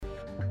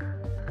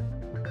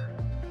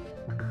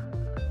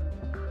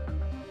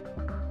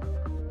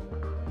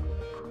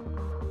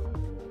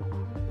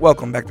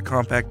Welcome back to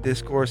Compact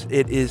Discourse.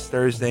 It is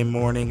Thursday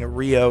morning.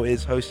 Rio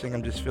is hosting.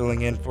 I'm just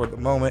filling in for the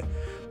moment.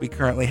 We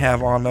currently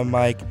have on the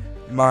mic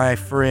my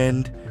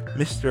friend,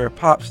 Mr.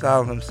 Pop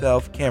Style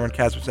himself, Cameron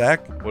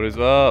Kasperzak. What is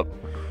up?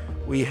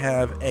 We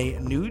have a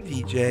new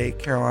DJ,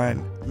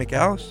 Carolyn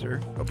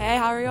McAllister. Hey,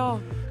 how are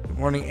y'all? Good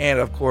morning. And,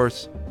 of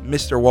course,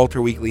 Mr.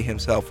 Walter Weekly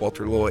himself,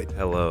 Walter Lloyd.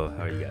 Hello,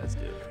 how are you guys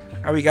doing?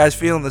 How are you guys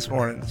feeling this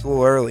morning? It's a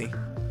little early.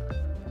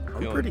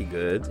 I'm pretty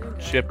good. Doing good.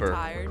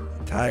 Chipper.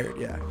 Tired,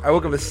 yeah. I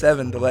woke up at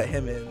 7 to let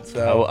him in,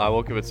 so. I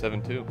woke up at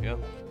 7 too, yeah.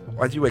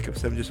 Why'd you wake up at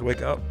 7? Just to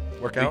wake up?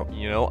 Work out?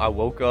 You know, I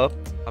woke up,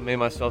 I made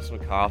myself some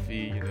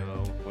coffee,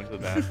 went to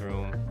the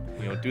bathroom,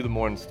 do the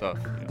morning stuff.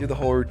 Do the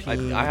whole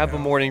routine. I have a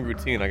morning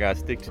routine I gotta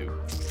stick to.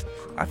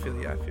 I feel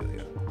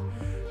you.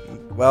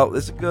 Well,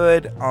 it's a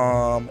good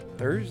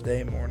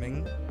Thursday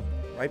morning.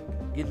 Right,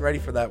 getting ready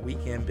for that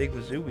weekend, Big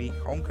Mizzou week,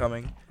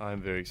 homecoming.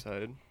 I'm very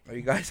excited. Are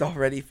you guys all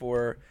ready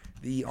for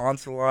the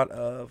onslaught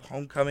of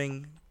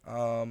homecoming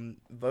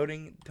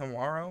voting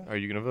tomorrow? Are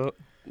you gonna vote?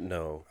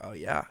 No. Oh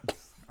yeah,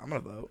 I'm gonna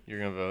vote. You're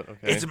gonna vote,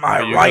 okay. It's my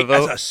Are you right gonna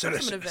as vote? a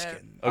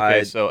citizen.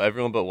 Okay, so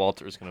everyone but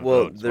Walter is gonna vote.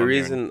 Well, is the what I'm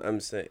reason hearing. I'm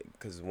saying,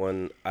 because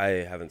one, I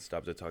haven't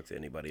stopped to talk to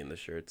anybody in the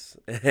shirts,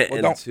 don't-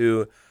 and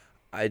two,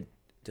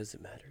 does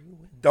it matter who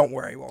wins? Don't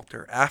worry,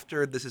 Walter.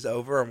 After this is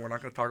over, and we're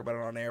not gonna talk about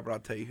it on air, but I'll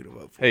tell you who to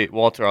vote for. Hey,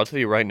 Walter, I'll tell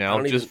you right now, I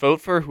don't just even-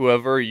 vote for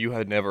whoever you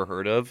had never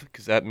heard of,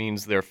 because that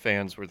means their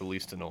fans were the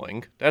least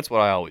annoying. That's what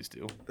I always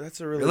do.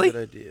 That's a really, Really?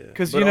 good idea.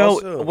 Because, But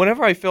also,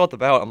 whenever I fill out the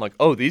ballot, I'm like,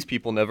 oh, these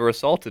people never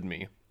assaulted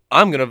me.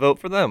 I'm going to vote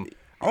for them.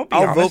 I'll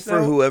I'll vote honest, for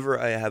though, whoever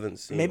I haven't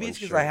seen. Maybe on it's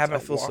 'cause I shirts. haven't I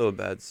feel wa- so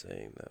bad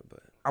saying that, but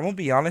I'm gonna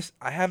be honest.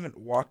 I haven't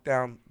walked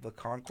down the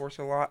concourse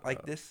a lot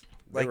like this.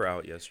 they Like were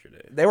out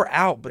yesterday. they were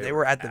out, but They they were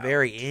were at the out.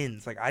 very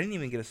ends. Like I didn't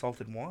even get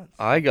assaulted once.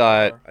 I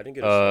got I didn't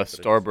get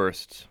assaulted.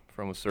 Starburst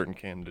from a certain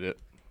candidate.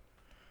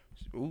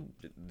 Ooh,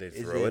 Did they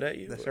is throw it at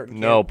you? the certain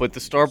No, but the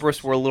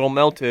Starbursts were a little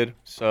melted,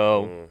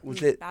 so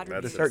Was it Bad the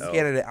reviews. certain That's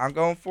candidate I'm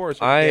going for? Or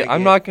certain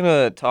I'm candidate? not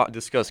going to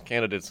discuss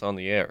candidates on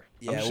the air.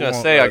 Yeah, I'm just we going to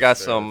won't. say I got That's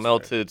fair, some that's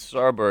melted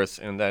Starbursts,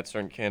 and that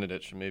certain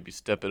candidate should maybe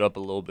step it up a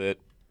little bit.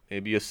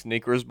 Maybe a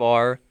Snickers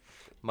bar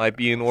might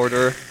be in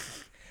order.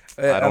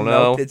 I don't a know.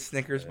 melted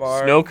Snickers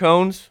bar. Snow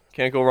cones,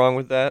 can't go wrong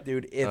with that.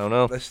 Dude, if I don't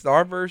know. the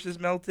Starburst is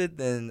melted,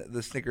 then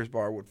the Snickers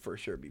bar would for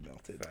sure be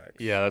melted. Facts.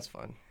 Yeah, that's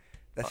fine.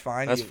 That's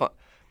fine. That's fine.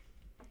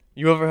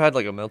 You ever had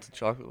like a melted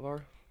chocolate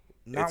bar?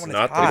 Not It's when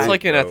not it's the hot.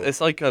 bro.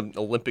 It's like an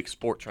Olympic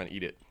sport trying to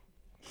eat it.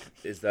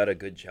 Is that a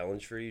good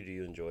challenge for you? Do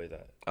you enjoy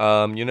that?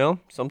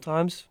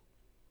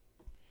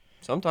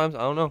 Sometimes I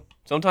don't know.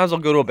 Sometimes I'll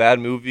go to a bad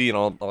movie and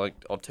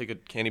I'll take a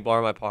candy bar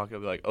in my pocket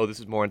and be like, oh, this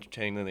is more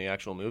entertaining than the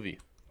actual movie.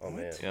 Oh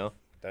man, You know?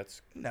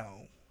 that's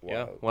No.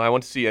 Yeah. wild. When I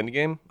went to see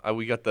Endgame,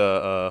 we got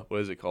the what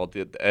is it called?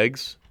 The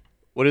eggs.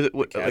 What is it?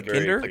 What, like Cadbury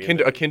Kinder?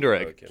 peanut- A Kinder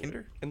egg. Oh,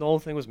 Kinder? And the whole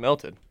thing was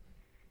melted.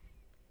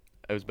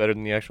 It was better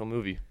than the actual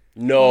movie.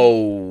 No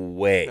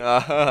way.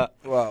 Hot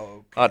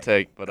Well, okay.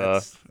 take, but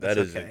That's That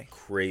is okay. a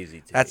crazy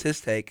take. That's his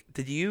take.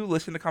 Did you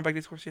listen to Compact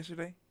Discourse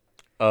yesterday?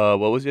 what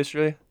was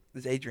yesterday? It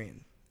was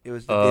Adrian. It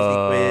was the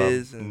Disney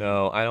quiz. And,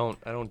 No, I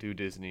don't do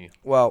Disney.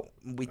 Well,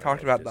 we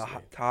talked like about the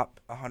Disney. top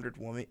 100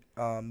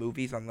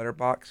 movies on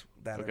Letterboxd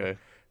Okay.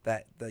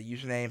 that the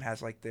username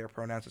has like their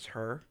pronouns as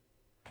her.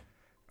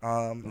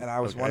 And I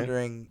was Okay.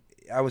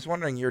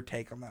 wondering your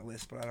take on that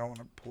list, but I don't want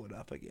to pull it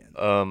up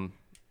again.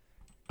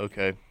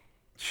 Okay.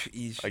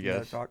 Jeez, I you know,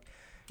 guess.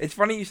 It's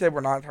funny you said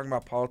we're not talking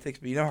about politics,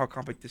 but you know how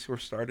Compact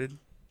Discourse started?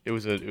 It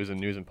was a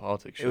news and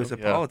politics show. It was a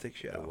yeah. politics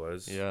show. It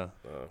was. Yeah.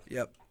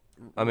 Yep.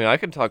 I mean, I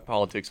could talk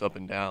politics up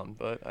and down,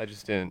 but I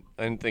didn't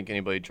think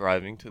anybody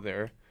driving to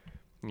their,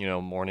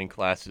 morning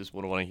classes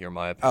would want to hear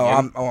my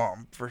opinion.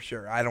 I'm for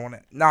sure. I don't want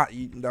to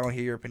you don't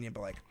hear your opinion,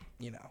 but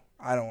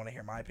I don't want to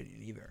hear my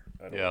opinion either.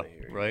 I don't Yeah, wanna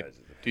hear you right.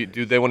 guys'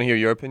 Do they want to hear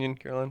your opinion,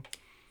 Carolyn?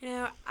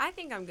 I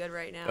think I'm good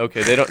right now.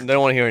 Okay, they don't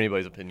want to hear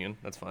anybody's opinion.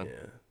 That's fine. Yeah.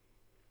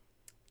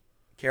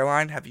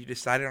 Caroline, have you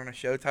decided on a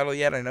show title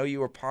yet? I know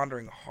you were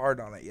pondering hard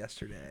on it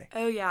yesterday.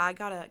 Oh yeah, I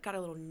got a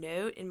little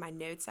note in my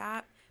notes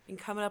app. Been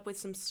coming up with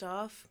some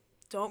stuff.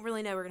 Don't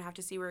really know. We're gonna have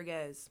to see where it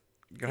goes.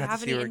 You're If gonna you have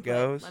to see any where it input,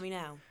 goes. Let me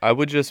know.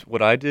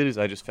 What I did is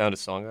I just found a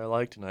song I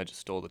liked and I just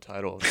stole the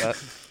title of that.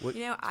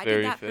 I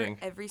very did that fitting.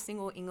 for every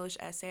single English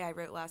essay I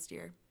wrote last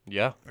year.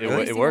 Yeah, Really?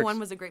 Every it single works. one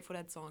was a Grateful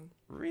Dead song.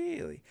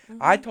 Really? Mhm.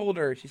 I told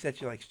her. She said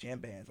she likes jam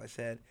bands. I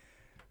said,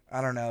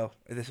 I don't know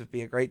if this would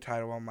be a great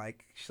title. I'm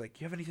like, she's like,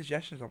 you have any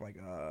suggestions? I'm like,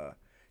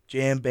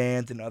 jam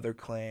bands and other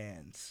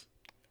clans.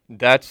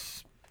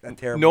 That's That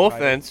terrible. no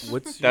title. offense.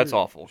 What's That's your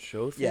awful.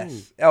 Show thing?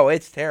 Yes. Oh,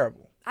 it's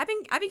terrible. I've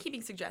been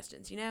keeping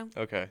suggestions.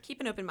 Okay.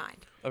 Keep an open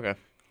mind. Okay.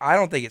 I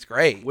don't think it's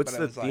great. What's but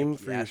I the was like, theme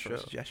for yeah, your ask a show?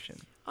 suggestion.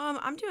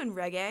 I'm doing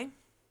reggae.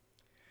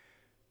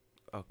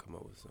 I'll come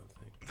up with something.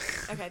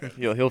 Okay. Thanks.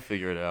 He'll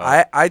figure it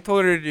out. I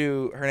told her to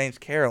do. Her name's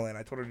Carolyn.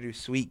 I told her to do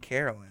Sweet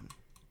Carolyn.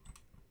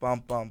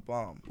 Bum bum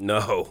bum.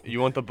 No. You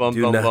want the bum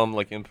Do bum not-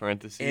 like in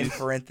parentheses? In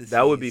parentheses.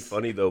 That would be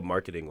funny though,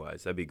 marketing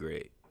wise. That'd be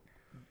great.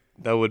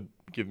 That would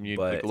giving you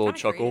But- like a little Kinda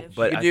chuckle. creative.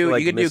 But You I could do- feel like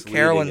you could do misleading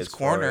Carolyn's as far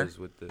Corner. as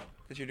with the-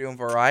 Because you're doing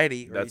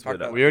variety. or That's you talked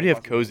what I- about We already have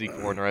possible- Cozy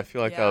Corner. I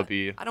feel like that would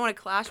be. I don't want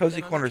to clash Cozy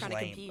with them. Corner's I'm not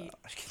trying lame. to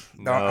compete.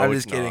 No, No, I'm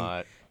it's just kidding.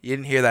 not. You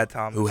didn't hear that,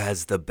 Thomas. Who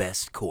has the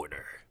best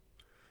corner?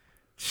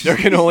 There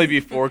can only be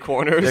 4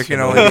 corners. There can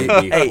only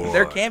be. Be Hey, four.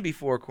 there can be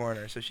 4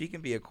 corners, so she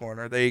can be a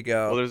corner. There you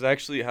go. Well, there's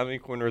actually how many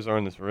corners are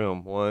in this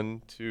room?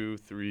 1, 2,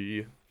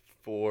 3,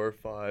 4,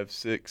 5,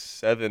 6,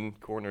 7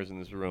 corners in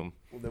this room.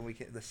 Well, then we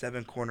can the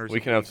 7 corners. We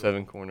of can have Eagle.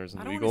 7 corners in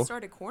I the don't want to Eagle.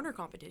 start a corner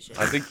competition.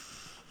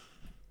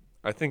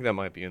 I think that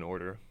might be in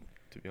order,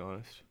 to be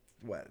honest.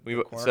 What? We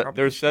the corner there's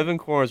competition? 7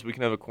 corners. We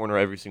can have a corner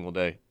every single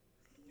day.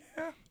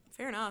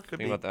 Fair enough. Could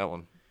Think be. about that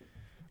one.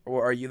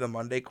 Or are you the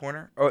Monday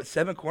corner? Oh, it's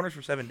 7 corners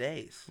for 7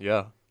 days.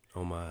 Yeah.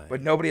 Oh my.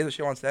 But nobody has a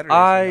show on Saturday.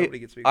 So nobody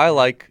gets to be a I corner.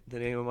 like the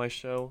name of my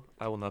show.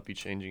 I will not be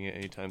changing it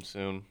anytime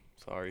soon.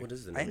 Sorry. What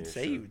is the name I of didn't your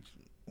say show? you.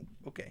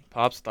 Okay.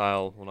 Pop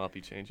Style will not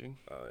be changing.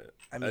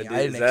 I mean, Dude, I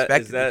didn't is that,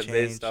 expect is it that to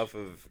change. based off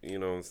of, you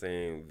know what I'm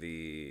saying,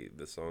 the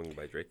song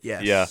by Drake?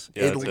 Yes. Yeah,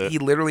 that's it. He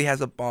literally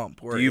has a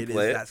bump where Do you it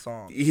play is it? that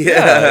song.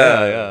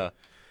 Yeah.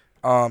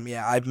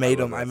 Yeah, I've made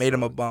love him. I that made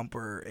him a song. bump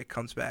where it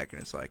comes back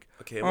and it's like,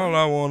 Okay, all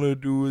I want to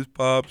do is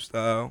pop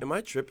style. am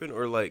I tripping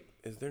or like,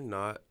 is there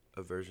not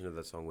a version of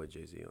that song with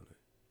Jay-Z on it?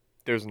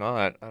 There's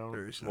not. I don't.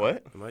 There's not.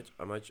 What?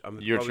 I'm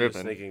You're probably just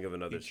tripping. thinking of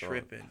another You're song.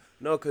 tripping.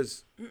 No,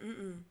 because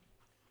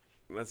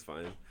that's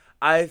fine.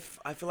 I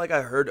feel like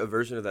I heard a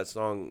version of that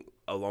song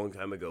a long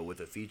time ago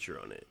with a feature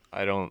on it,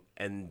 I don't.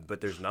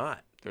 but there's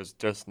not. There's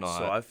just not.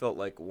 So I felt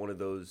like one of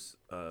those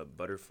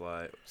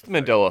butterfly. It's the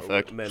Mandela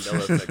effect.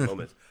 Mandela effect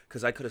moments.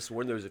 Because I could have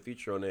sworn there was a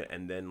feature on it,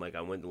 and then like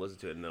I went to listen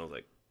to it, and then I was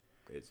like,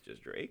 it's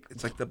just Drake.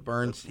 It's like the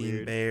Bernstein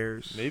weird.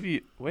 Bears.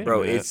 Maybe. Wait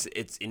Bro, a minute.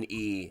 it's an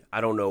E. I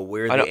don't know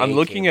where the I'm A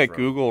looking came at from.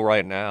 Google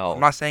right now. I'm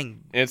not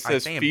saying. And it I'm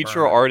says saying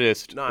feature Burn.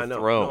 artist. No, I The know.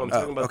 Throne. No, I'm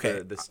talking about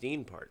okay. the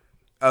Steen part.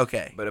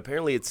 Okay. But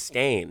apparently it's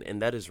Stain,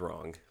 and that is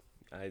wrong.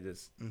 I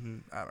just, I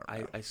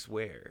don't know. I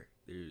swear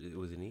it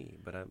was an E,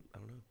 but I don't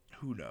know.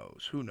 Who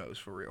knows? Who knows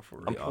for real? For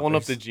real. I'm pulling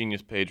up the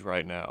Genius page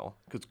right now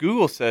because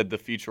Google said the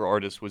feature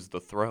artist was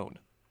The Throne,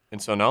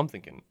 and so now I'm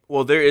thinking,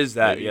 Well, there is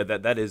that. Maybe. Yeah,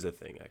 that is a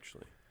thing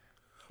actually.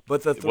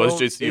 But the Was throne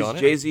Jay-Z is on it?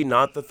 Jay-Z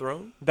not the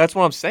throne? that's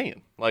what I'm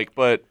saying. Like,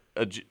 but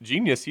a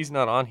Genius, he's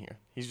not on here.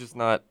 He's just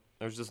not.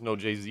 There's just no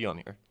Jay-Z on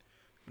here.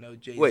 No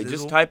Jay. Wait,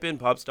 just type in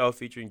pop style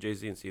featuring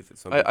Jay-Z and see if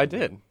it's something. I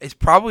did. It's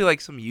probably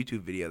like some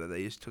YouTube video that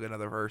they just took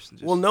another verse and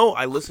just. Well, no,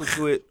 I listened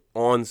to it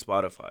on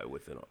Spotify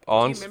with it on. Do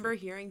On. you remember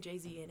hearing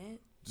Jay-Z in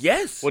it?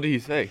 Yes. What did he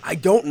say? I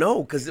don't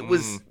know because it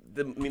was.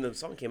 The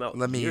song came out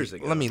Let me years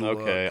ago. let me look.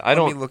 Okay, Let I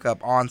don't- me look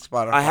up on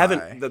Spotify. I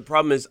haven't. The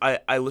problem is,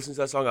 I listened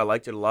to that song. I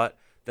liked it a lot.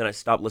 Then I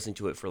stopped listening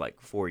to it for like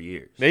 4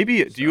 years.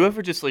 Maybe. Do you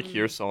ever just like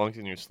hear songs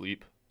in your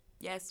sleep?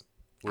 Yes.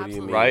 What do you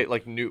Absolutely. mean? Right,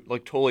 like new,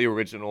 like totally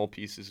original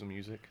pieces of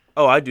music.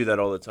 Oh, I do that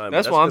all the time.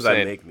 That's but what I'm 'cause I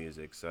saying. make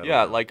music. So I don't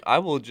Yeah, know. like I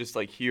will just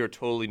like hear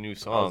totally new I'll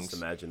songs,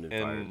 just imagine the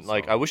and entire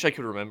like I song. wish I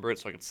could remember it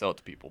so I could sell it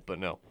to people, but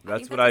no. I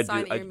That's think what that's a I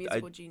sign do. that you're a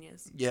musical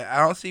genius. Yeah, I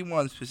don't see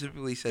one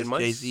specifically says In my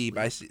Jay Z,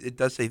 but it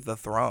does say the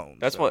Throne.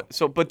 That's so. what.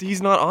 So, but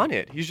he's not on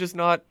it. He's just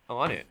not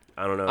on it.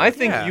 I don't know. I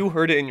think Yeah. you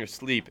heard it in your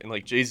sleep, and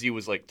like Jay Z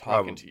was like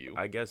talking to you.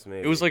 I guess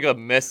maybe It was like a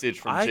message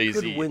from I Jay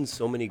could Z. win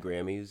so many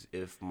Grammys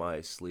if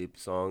my sleep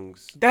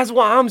songs. That's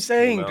what I'm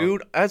saying, out.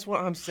 dude. That's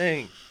what I'm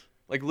saying.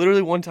 Like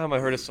literally one time I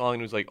heard a song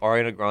and it was like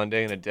Ariana Grande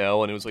and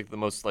Adele, and it was like the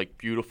most like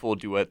beautiful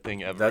duet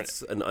thing ever.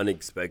 That's an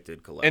unexpected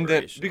and collaboration.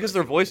 then because I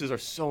their feel. voices are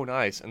so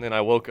nice, and then I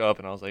woke up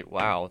and I was like,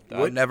 wow, that,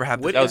 Would never have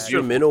What that.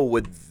 instrumental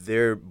would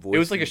their voices it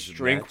was like a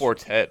string match?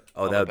 quartet.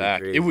 Oh, on that'd the be back.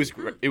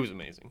 crazy. It was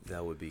amazing.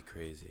 That would be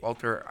crazy.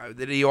 Walter,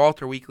 the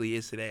Alter Weekly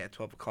is today at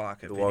 12 o'clock.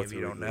 If The any of Walter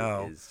you don't Weekly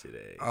know. is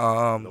today.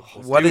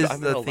 What Dude, is I'm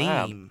in the a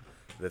lab. theme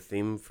The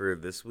theme for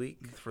this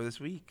week? for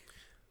this week?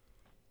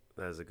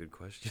 That is a good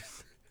question.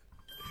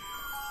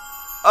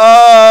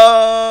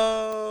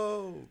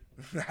 Oh!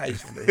 I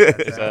just wanted to hit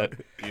Is that.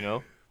 that you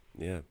know?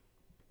 Yeah.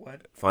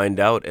 What? Find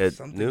out at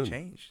Something noon.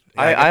 changed.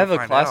 I gotta have a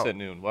find class out. at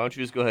noon. Why don't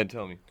you just go ahead and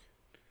tell me?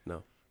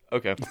 No.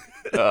 Okay.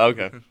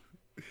 Okay.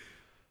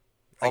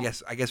 I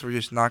guess we're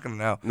just not gonna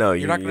know. No,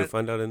 You're you're not going gonna. to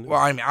find out in noon. Well,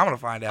 I mean, I'm gonna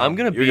find out. I'm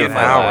gonna You're be gonna in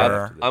my find out lab.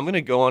 after this. I'm gonna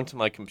go onto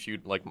my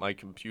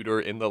computer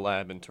in the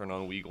lab and turn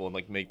on Weagle and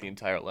like make the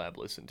entire lab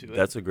listen to it.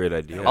 That's a great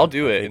idea. I'll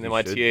do I it, think and then you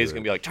my should TA is do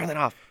gonna it. be like, turn it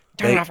off.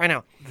 Turn it off right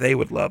now. They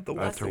would love the I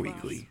Walter think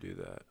Weekly. you should do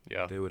that.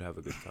 Yeah. They would have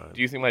a good time.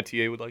 Do you think my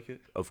TA would like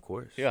it? Of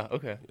course. Yeah.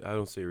 Okay. I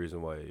don't see a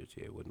reason why your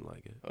TA wouldn't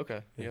like it.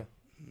 Okay. Yeah.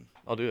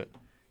 I'll do it.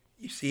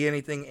 You see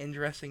anything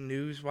interesting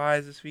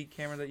news-wise this week,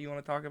 Cameron, that you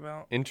want to talk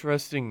about?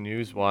 Interesting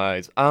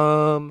news-wise,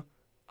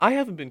 I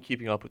haven't been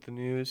keeping up with the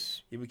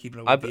news. You've been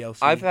keeping up with DLC.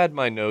 I've had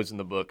my nose in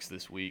the books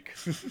this week.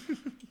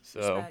 So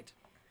Respect.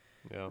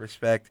 yeah.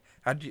 Respect.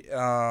 How'd you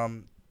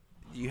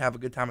do you have a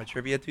good time at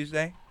Trivia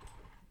Tuesday?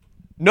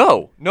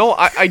 No,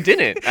 I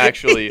didn't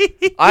actually.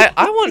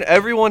 I want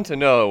everyone to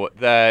know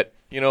that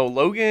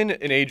Logan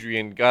and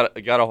Adrian got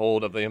a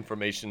hold of the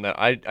information that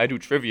I do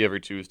trivia every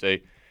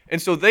Tuesday, and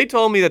so they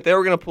told me that they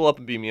were gonna pull up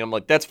and beat me. I'm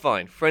like, that's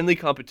fine, friendly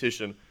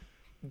competition.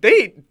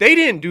 They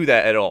didn't do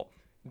that at all.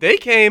 They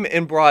came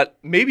and brought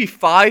maybe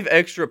 5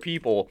 extra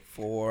people.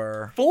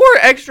 4. 4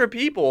 extra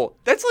people.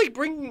 That's like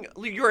bringing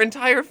your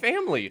entire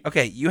family.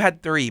 Okay, you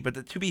had 3,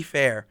 but to be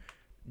fair,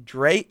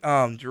 Drew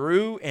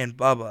and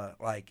Bubba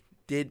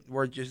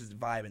were just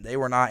vibing. They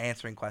were not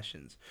answering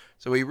questions,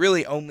 so we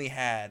really only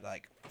had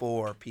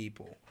 4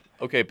 people.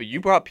 Okay, but you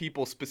brought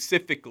people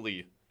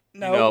specifically.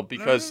 No,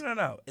 because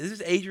no. This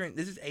is Adrian.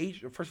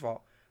 First of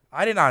all,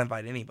 I did not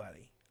invite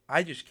anybody.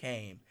 I just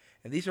came.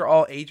 And these are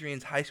all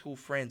Adrian's high school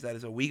friends. That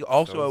is a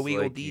Weagle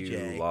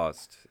DJ. You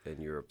lost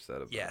and you're upset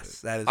about it.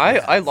 Yes, that is.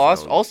 I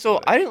lost. Sounds Also,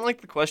 like- I didn't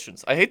like the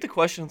questions. I hate the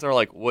questions that are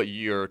like, "What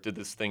year did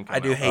this thing come I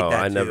do out?" hate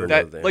that I too. never know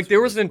That the like answer there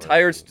to was an this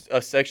entire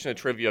question. section of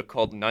trivia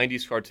called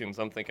 '90s cartoons.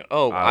 I'm thinking, I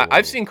I've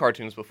will. seen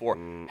cartoons before.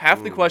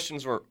 Half the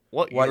questions were,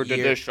 "What year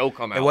did this show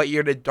come out?" And what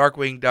year did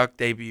Darkwing Duck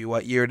debut?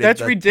 What year did That's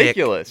the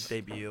ridiculous.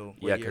 Tick debut?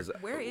 Yeah, What year? because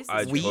Where is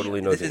I this?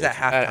 totally know This the is at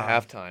answer. At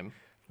halftime.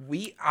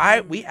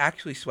 halftime. We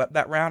actually swept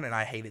that round, and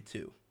I hate it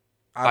too.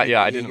 I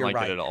didn't you're like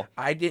right. it at all.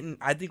 I didn't.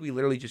 I think we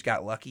literally just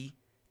got lucky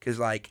because,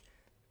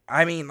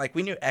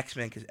 we knew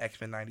X-Men because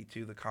X-Men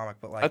 '92, the comic,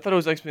 but I thought it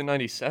was X-Men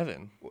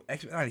 '97.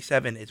 X-Men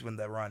 '97 is when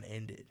the run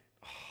ended.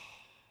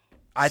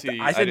 I See,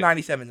 said didn't-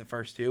 '97 the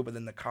first 2, but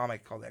then the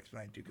comic called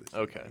X-Men '92.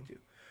 Okay.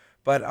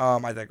 But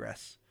I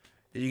digress.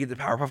 Did you get the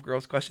Powerpuff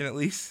Girls question at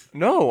least?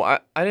 No, I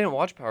didn't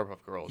watch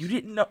Powerpuff Girls. You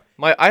didn't know.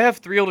 I have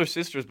 3 older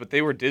sisters, but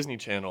they were Disney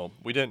Channel.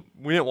 We didn't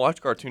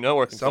watch Cartoon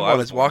Network until I Someone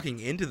was is born. walking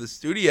into the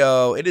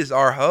studio. It is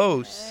our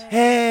host.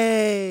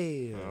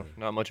 Hey! Oh,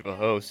 not much of a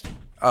host.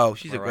 Oh,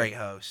 she's a All right. great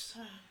host.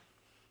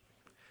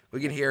 We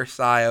can hear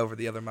Sai over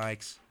the other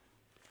mics.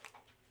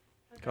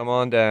 Come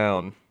on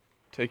down.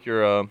 Take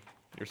your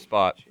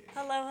spot.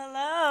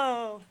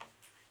 Hello.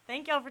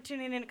 Thank y'all for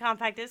tuning in to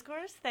Compact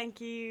Discourse. Thank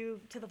you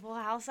to the full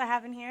house I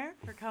have in here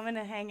for coming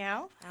to hang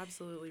out.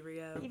 Absolutely,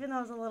 Rio. Even though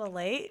I was a little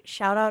late,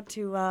 shout out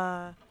to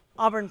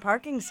Auburn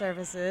Parking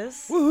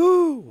Services.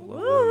 Woohoo!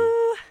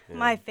 Woo!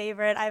 My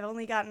favorite. I've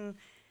only gotten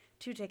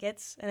 2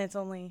 tickets, and it's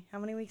only how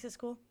many weeks of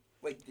school?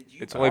 Wait, did you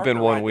It's only been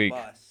 1 week.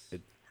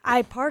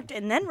 I parked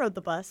and then rode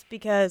the bus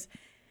because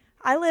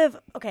I live,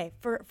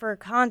 for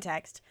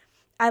context,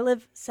 I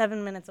live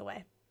 7 minutes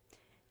away.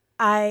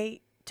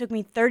 Took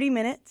me 30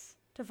 minutes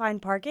to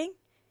find parking,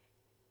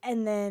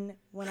 and then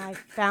when I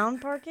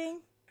found parking,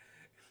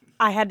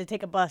 I had to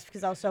take a bus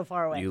because I was so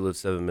far away. You live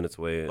 7 minutes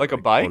away. Like a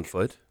bike? On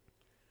foot?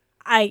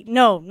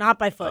 No, not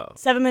by foot. Oh.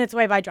 7 minutes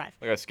away by drive.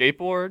 Like a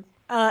skateboard?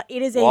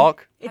 It is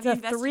Walk? It's Have a you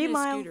invested in 3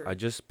 mile. scooter? I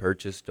just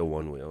purchased a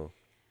one wheel.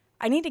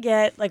 I need to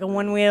get like a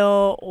 1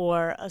 wheel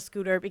or a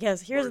scooter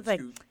because here's the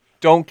thing.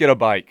 Don't get a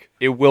bike.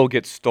 It will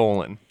get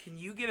stolen. Can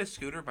you get a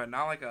scooter, but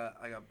not like a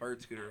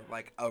bird scooter,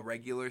 like a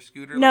regular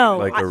scooter? No,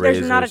 Like a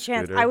there's not a razor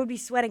chance. scooter? I would be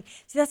sweating.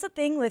 See, that's the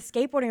thing with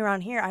skateboarding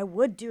around here. I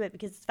would do it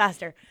because it's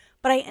faster,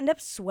 but I end up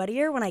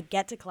sweatier when I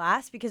get to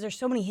class because there's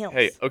so many hills.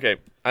 Hey, okay.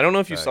 I don't know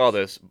if you saw Facts.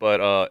 this, but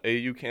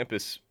AU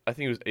Campus, I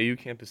think it was AU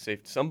Campus Safe.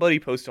 Somebody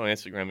posted on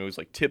Instagram. It was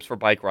like tips for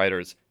bike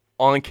riders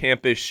on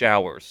campus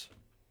showers.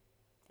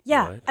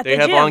 Yeah, What? at They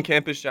the have gym. on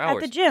campus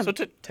showers. At the gym. So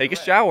take a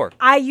shower.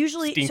 I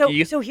usually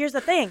Stinky. so here's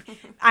the thing.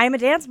 I am a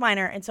dance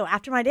minor, and so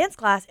after my dance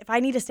class, if I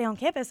need to stay on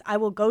campus, I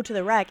will go to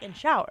the rec and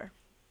shower.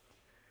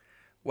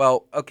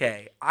 Well,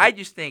 okay. I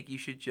just think you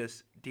should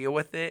just deal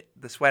with it.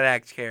 The Sweat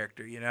Acts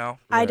character, you know?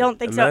 I don't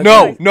think so.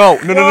 Imagine- No.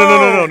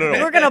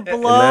 No. We're gonna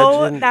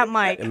blow Imagine- that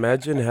mic.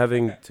 Imagine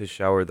having to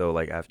shower though,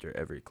 like after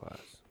every class.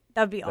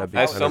 That'd be awful. That'd be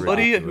As kinda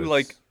somebody who ridiculous.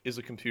 like is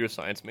a computer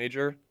science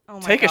major, Oh my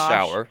take a gosh.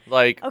 shower.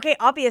 Like Okay,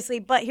 obviously,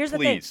 but here's the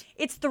Please. thing.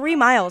 It's 3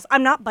 miles.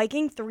 I'm not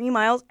biking 3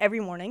 miles every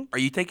morning. Are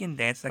you taking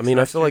dance next I mean,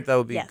 I semester? feel like that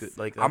would be Yes. good.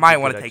 Like I that'd might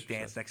be want to good take exercise.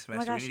 dance next Oh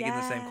my semester. gosh, we need to get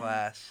in the same yeah.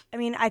 class. I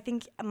mean, I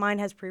think mine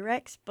has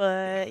prereqs,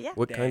 but yeah.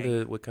 What kind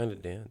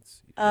of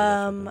dance? Like, that's what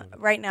I'm-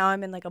 Right now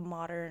I'm in like a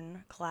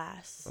modern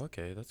class.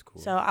 Okay, that's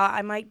cool. So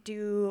I might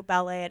do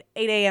ballet at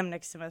 8 a.m.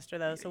 next semester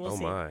though, so we'll oh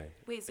see. my.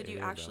 Wait, so do you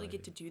Yeah, actually ballet.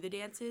 get to do the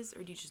dances,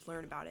 or do you just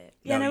learn about it?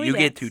 Yeah, No, no, we you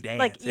get dance. to dance.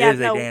 Like, It yeah, is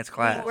a no, dance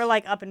class. We're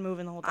like up and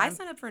moving the whole I time.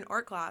 signed up for an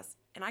art class,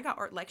 and I got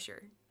art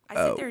lecture. I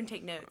Oh. sit there and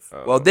take notes.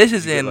 Well, this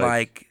is You get,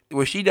 in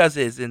what she does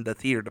is in the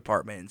theater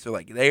department. And so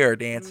they are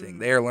dancing.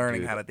 They are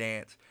learning Dude. how to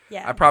dance.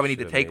 Yeah. I probably need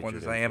to Should've take one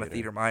majored since I in am a theater.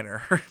 theater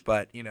minor.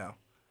 But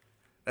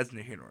that's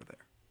neither here nor there.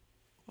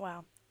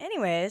 Wow.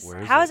 Anyways, Where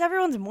is how it? is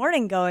everyone's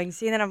morning going?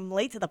 Seeing that I'm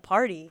late to the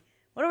party.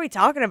 What are we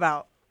talking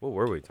about? What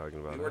were we talking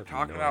about? We I were have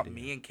talking no about idea.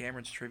 me and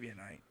Cameron's trivia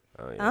night.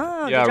 Oh, yeah.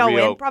 Oh, Yeah, did y'all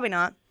Rio. win? Probably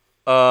not.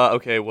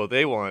 okay, well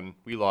they won.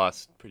 We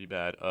lost pretty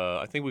bad.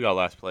 I think we got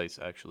last place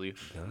actually.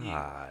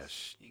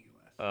 Gosh.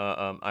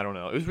 I don't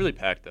know. It was really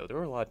packed though. There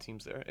were a lot of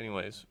teams there.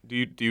 Anyways, do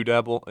you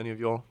dabble any of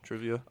y'all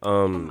trivia?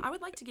 I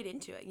would like to get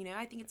into it.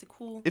 I think it's a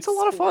cool. It's a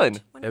lot of sport,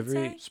 fun. one would Every-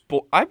 say.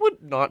 Sport. I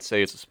would not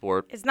say it's a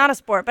sport. It's not a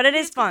sport, but it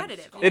is fun.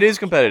 competitive. It is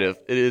competitive.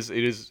 It is.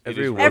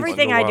 Every really once fun.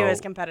 Everything in a I do while-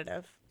 is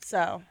competitive.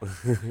 So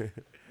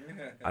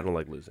I don't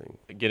like losing.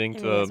 Getting Me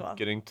to as well.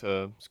 getting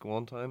to school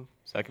on time.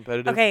 Is that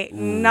competitive? okay,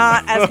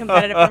 not as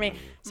competitive for me.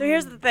 So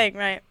here's the thing,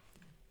 right?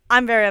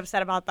 I'm very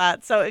upset about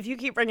that. So if you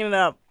keep bringing it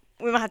up,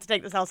 we might have to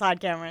take this outside,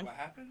 Cameron. What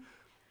happened?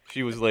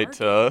 She was late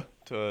to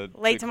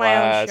Late to my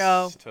own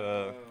class,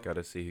 show.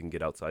 Gotta see who can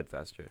get outside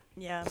faster.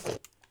 Yeah.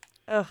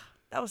 Ugh,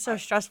 that was so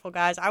stressful,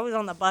 guys. I was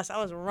on the bus.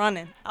 I was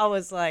running. I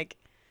was like,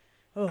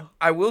 oh.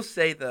 I will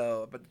say,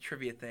 though, about the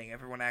trivia thing,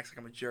 everyone acts like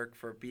I'm a jerk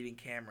for beating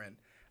Cameron.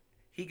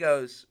 He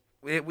goes,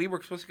 we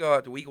were supposed to go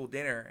out to Weagle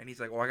dinner, and he's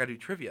like, well, I got to do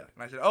trivia.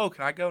 And I said, oh,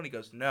 can I go? And he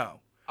goes, no.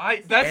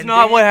 That's And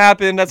not then- what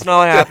happened. That's not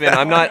what happened.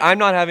 I'm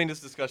not having this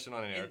discussion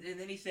on air. And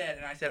then he said,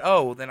 and I said,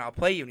 oh, well, then I'll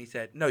play you. And he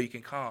said, no, you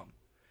can come.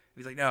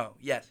 He's like, no,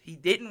 yes. He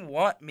didn't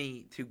want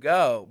me to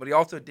go, but he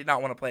also did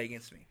not want to play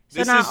against me. So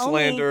This not is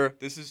slander.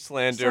 This is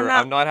slander. So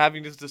not- I'm not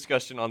having this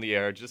discussion on the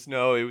air. Just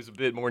know it was a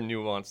bit more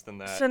nuanced than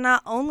that. So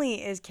not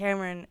only is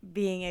Cameron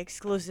being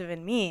exclusive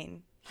and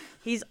mean,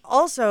 he's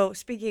also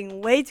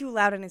speaking way too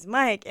loud in his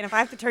mic. And if I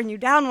have to turn you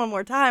down one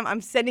more time, I'm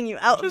sending you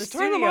out Just of the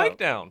turn studio. the mic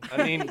down.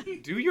 I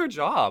mean, do your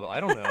job. I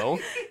don't know.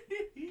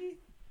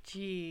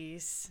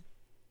 Jeez.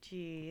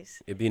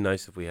 It'd be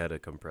nice if we had a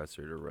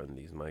compressor to run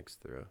these mics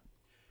through.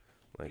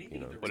 Like, you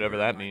know. Whatever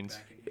that means.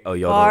 Oh,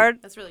 y'all. Bard,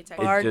 That's really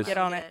technical. Bard, just- get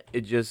on it.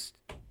 It just,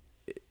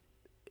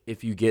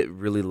 if you get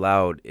really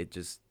loud, it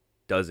just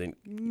doesn't.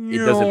 It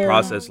doesn't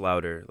process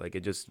louder. Like,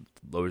 it just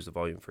lowers the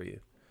volume for you.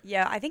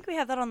 Yeah, I think we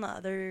have that on the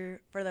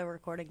other for the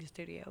recording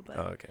studio. But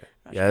Oh, okay.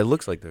 Yeah, it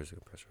looks like there's a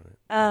compressor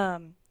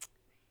on it.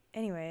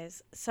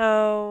 Anyways,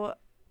 so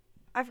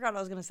I forgot what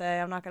I was gonna say.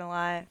 I'm not gonna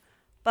lie,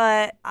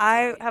 but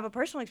I have a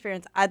personal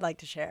experience I'd like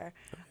to share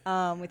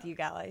with you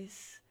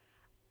guys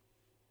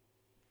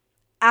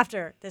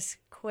after this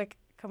quick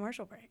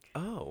commercial break.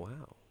 Oh,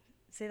 wow.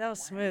 See, that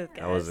was smooth, guys.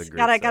 That was a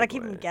great gotta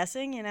keep them segue.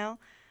 guessing, you know.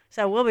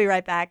 So we'll be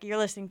right back. You're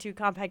listening to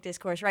Compact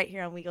Discourse right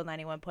here on Weagle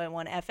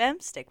 91.1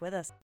 FM. Stick with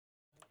us.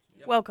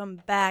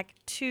 Welcome back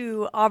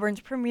to Auburn's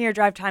premier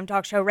drive time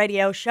talk show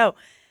radio show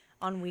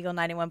on Weagle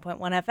 91.1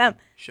 FM.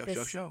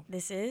 Show.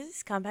 This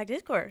is Compact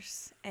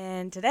Discourse.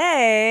 And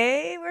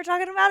today we're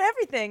talking about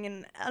everything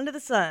and under the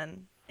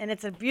sun. And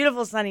it's a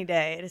beautiful sunny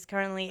day. It is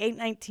currently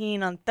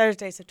 8:19 on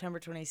Thursday, September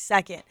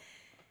 22nd.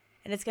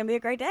 And it's going to be a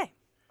great day.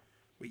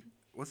 Wait,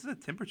 what's the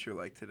temperature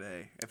like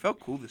today? It felt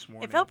cool this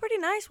morning. It felt pretty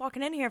nice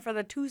walking in here for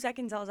the 2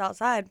 seconds I was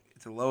outside.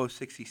 It's a low of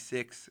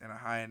 66 and a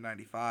high of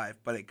 95,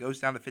 but it goes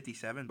down to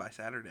 57 by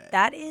Saturday.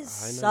 That is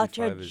High such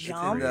a 95 is It's in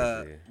jump.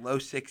 crazy. the low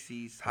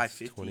 60s, high That's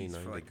 50s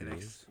 29 for like the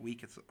degrees. next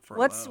week. It's for a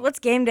What's low.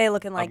 game day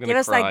looking like? gonna Give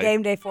us that cry.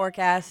 game day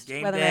forecast.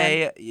 Game weatherman.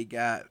 day? You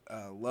got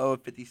a low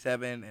of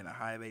 57 and a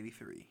high of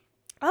 83.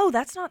 Oh,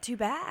 that's not too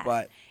bad.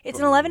 But It's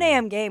an 11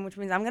 a.m. game, which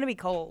means I'm going to be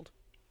cold.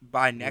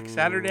 by next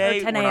Saturday,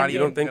 Or 10 we're a.m. not You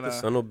even don't think the gonna,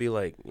 sun will be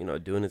like,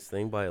 doing its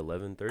thing by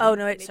 11:30? Oh,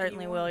 no, it Making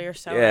certainly you will. warm. You're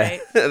so yeah,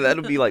 right.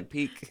 that'll be like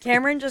peak.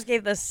 Cameron just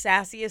gave the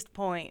sassiest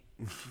point.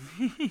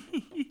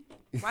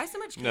 Why so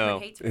much No,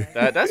 Cameron hate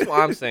today? that's what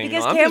I'm saying.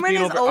 Because I'm just Cameron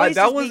being is over- always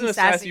that just wasn't being a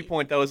sassy sassy.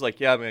 point. That was like,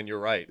 yeah, man, you're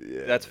right.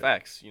 That's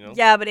facts.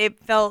 Yeah, but it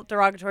felt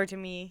derogatory to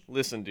me,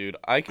 Listen, dude,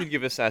 I could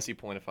give a sassy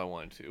point if I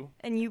wanted to.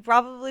 and you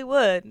probably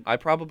would. I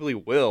probably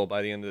will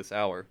by the end of this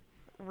hour.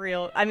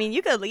 Real. I mean,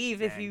 you could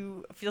leave if Dang.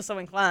 you feel so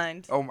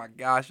inclined. Oh my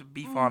gosh,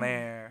 beef on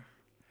air.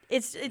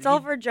 It's all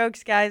for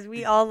jokes, guys.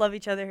 We all love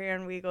each other here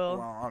on Well,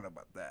 Weagle. I don't know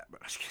about that, but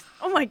I'm just kidding.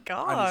 Oh my I'm just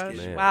gosh.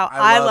 kidding. Wow.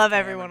 I love Cameron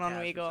everyone on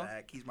Cash Weagle.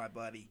 Zach. He's my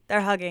buddy.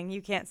 They're hugging.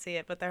 You can't see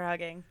it, but they're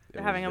hugging.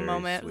 They're was having a very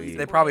moment. sweet.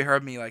 They probably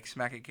heard me like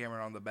smacking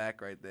Cameron on the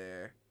back right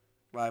there,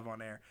 live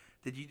on air.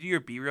 Did you do your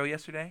B-reel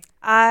yesterday?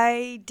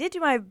 I did do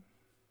my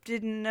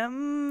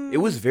It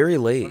was very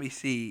late. Let me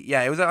see.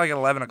 Yeah, it was at like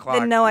 11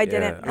 o'clock. No, I Yeah,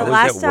 didn't. I The was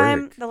last at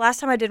time, work. the last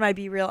time I did my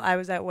B reel, I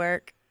was at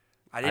work.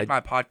 I did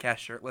my podcast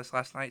shirtless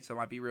last night, so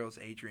my B-reel is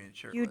Adrian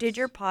shirtless. You did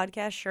your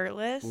podcast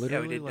shirtless. Yeah, we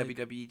Literally, did like-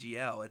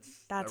 WWEGL.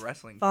 It's That's a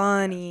wrestling podcast.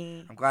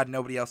 funny. I'm glad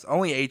nobody else,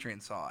 only Adrian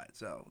saw it,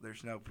 so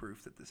there's no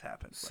proof that this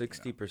happened. but, you know.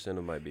 60%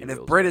 of my B. And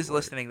if Britt is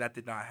listening, that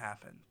did not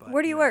happen. But,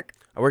 Where do you know. work?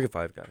 I work at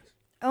Five Guys.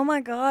 Oh my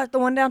god, the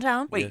one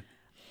downtown. Wait, Yeah.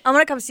 I'm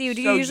gonna come see you.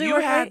 Do so you usually you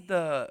work had late?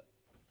 the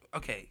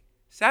okay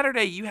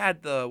Saturday? You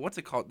had the what's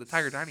it called? The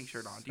Tiger Dining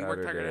shirt on. Do you work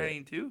Tiger Saturday.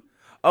 Dining too?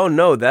 Oh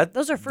no,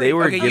 Those are free. They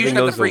were Okay, you just giving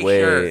got the those free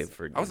away shirts.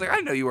 for. I was like, I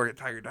know you work at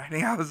Tiger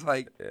Dining. I was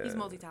like, He's Yeah.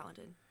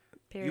 multi-talented.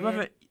 Period. you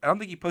haven't. I don't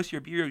think you posted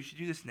your B-reel. You should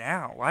do this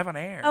now, live on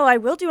air. Oh, I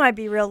will do my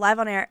B reel live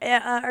on air.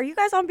 Are you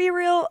guys on B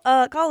reel?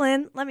 Call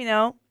in. Let me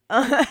know.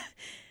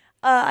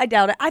 I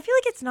doubt it. I feel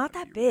like it's not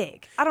that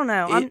big. I don't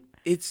know.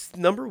 It's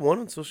number one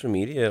on social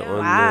media on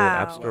the Wow.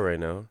 App Store right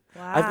now.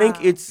 Wow. I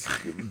think it's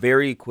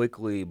very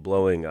quickly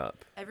blowing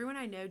up. Everyone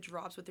I know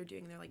drops what they're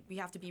doing. They're like, we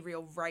have to be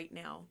real right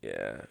now.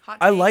 Yeah, Hot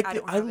I take, like I it.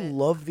 don't I have it.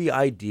 love the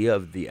idea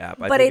of the app.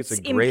 I But think it's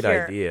it's a great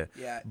impure. idea.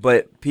 Yeah.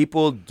 But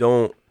people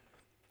don't.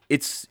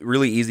 It's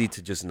really easy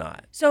to just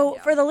not. So,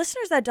 Yeah. for the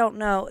listeners that don't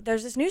know,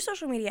 there's this new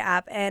social media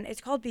app, and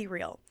it's called Be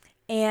Real.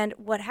 And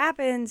what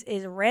happens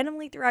is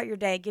randomly throughout your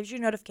day, it gives you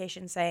a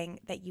notification saying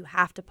that you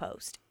have to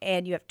post.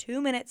 And you have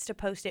 2 minutes to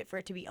post it for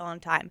it to be on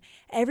time.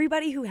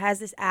 Everybody who has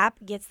this app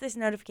gets this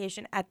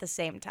notification at the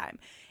same time.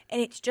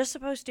 And it's just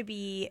supposed to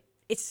be,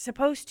 it's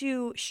supposed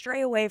to stray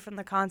away from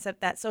the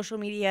concept that social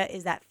media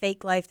is that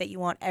fake life that you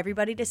want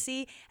everybody to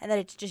see, and that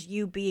it's just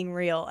you being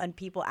real and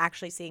people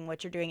actually seeing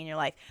what you're doing in your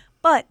life.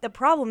 But the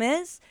problem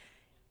is,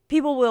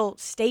 people will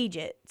stage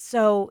it,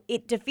 so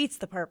it defeats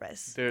the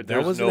purpose. There's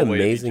That was no an way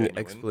to be amazing genuine.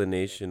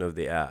 explanation of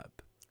the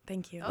app.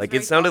 Thank you. That was Like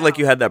very it sounded thought like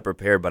you out. had that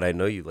prepared, but I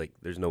know you like.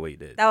 There's no way you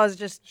did. That was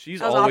just. She's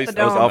that was always off the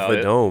That was dome. off about the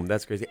it. dome.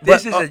 That's crazy.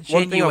 This But, is one a thing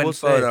I genuine will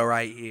say- photo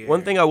right here.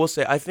 One thing I will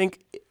say, I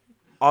think,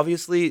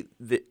 obviously,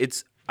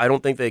 it's. I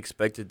don't think they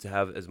expected to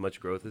have as much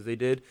growth as they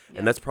did,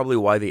 and that's probably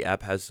why the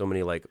app has so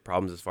many like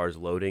problems as far as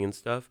loading and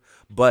stuff.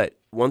 But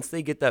once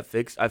they get that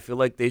fixed, I feel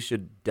like they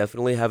should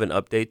definitely have an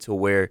update to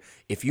where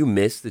if you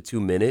miss the 2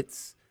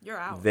 minutes, You're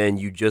out. then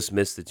you just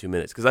missed the 2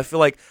 minutes. Because I feel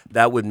like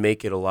that would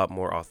make it a lot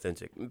more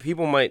authentic.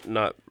 People might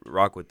not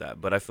rock with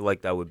that, but I feel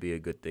like that would be a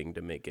good thing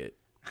to make it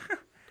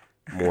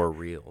more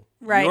real.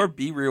 Right. Your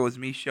Be Real is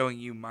me showing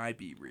you my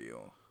Be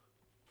Real.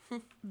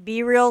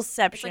 Be real It's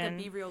like a ception.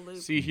 be real loop.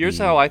 See, here's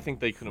how I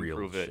think they can Real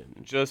improve it.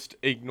 shit. Just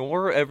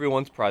ignore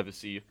everyone's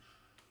privacy.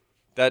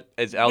 That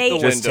is out They- the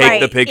Just window.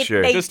 take the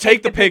picture. they Just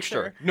take the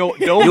picture. No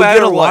You'll matter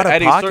get a what. lot of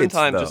At a certain pockets,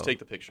 time, just though. take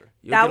the picture.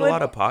 You'll That get would- a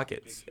lot of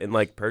pockets and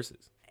like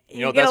purses. You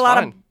know, get that's a lot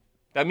fine. of.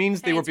 That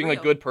means they Hey, were it's being a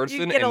real. good You person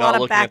get and a lot not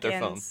of looking back at their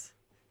phone. ends.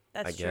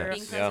 That's I true. guess.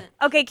 Being Yeah. present.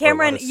 Okay, Or a lot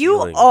Cameron, of you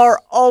ceilings. are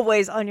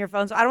always on your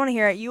phone, so I don't want to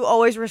hear it. You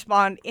always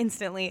respond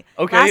instantly.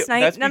 Okay, Last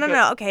night, that's no.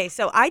 because- Okay,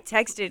 so I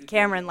texted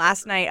Cameron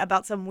last night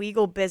about some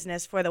Weagle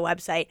business for the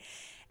website,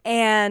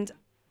 and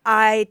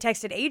I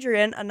texted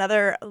Adrian,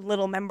 another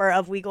little member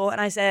of Weagle, and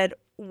I said,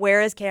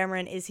 "Where is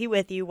Cameron? Is he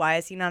with you? Why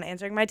is he not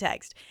answering my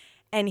text?"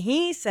 And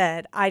he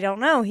said, "I don't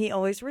know. He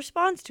always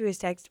responds to his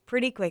text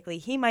pretty quickly.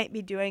 He might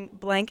be doing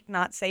blank,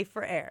 not safe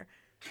for air."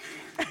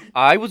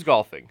 I was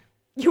golfing.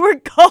 You were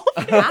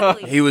golfing.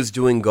 Athlete. He was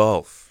doing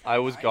golf. I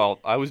was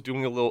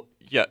doing a little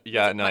Was at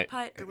it night.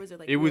 putt-putt, or was it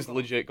like It real was golf?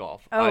 legit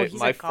golf. Oh, he's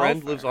my a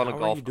friend golfer. lives on a How are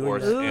golf you doing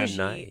course, that and at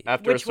night?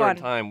 after Which a certain one?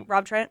 time,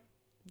 Rob Trent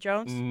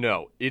Jones?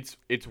 no, it's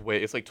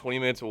like 20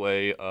 minutes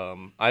away.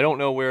 I don't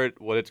know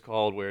what it's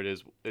called, where it is.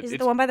 Is it It's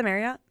the one by the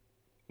Marriott?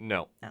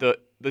 No. No.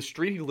 The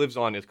street he lives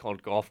on is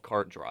called Golf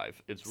Cart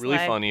Drive. It's really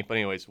Slay. funny. But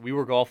anyways, we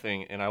were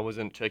golfing and I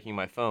wasn't checking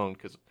my phone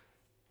because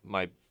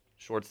my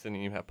shorts didn't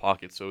even have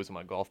pockets, so it was in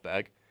my golf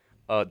bag.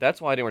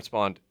 That's why I didn't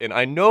respond. And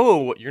I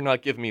know you're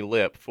not giving me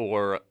lip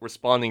for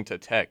responding to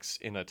texts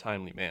in a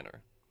timely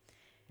manner.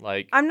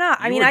 Like I'm not.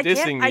 I you mean, were I can't.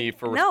 dissing me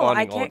for no, responding I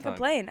all the can't time.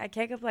 complain. I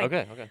can't complain.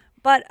 Okay.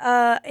 But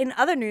in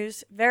other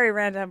news, very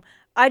random.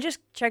 I just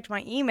checked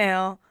my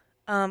email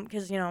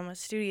because I'm a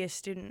studious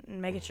student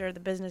and making sure the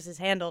business is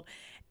handled.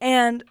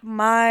 And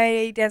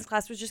my dance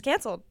class was just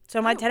canceled.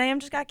 So my 10 a.m.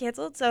 just got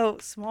canceled. So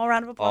small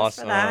round of applause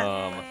for that.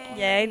 Awesome.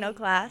 Yay, no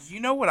class. You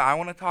know what I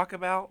want to talk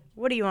about?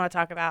 What do you want to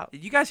talk about?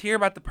 Did you guys hear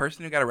about the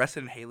person who got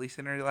arrested in Haley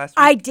Center last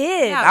week? I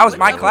did. Yeah. That was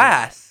my What?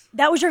 class.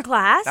 That was your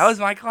class? That was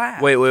my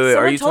class. Wait. Are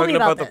Someone you told me talking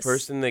about about the this.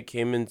 person that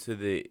came into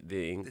the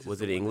This was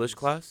is it the English women's.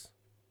 class?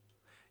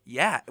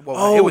 Yeah. Well,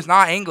 Oh. it was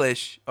not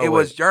English. Oh, it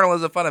was wait.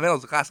 journalism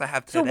fundamentals, the class I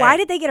have today. So why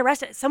did they get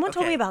arrested? Someone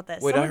told Okay. me about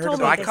this. Wait, I Someone heard told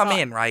So me I they come saw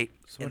it. in, right?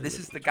 Somebody And this did.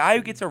 is the guy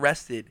who gets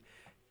arrested.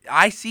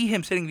 I see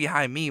him sitting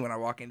behind me when I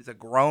walk in. He's a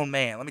grown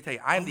man. Let me tell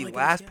you, I am Oh the my gosh,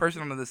 last yeah.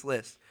 person on this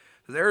list.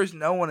 So there is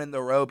no one in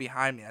the row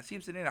behind me. I see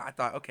him sitting there. I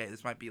thought, okay,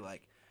 this might be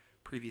like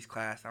previous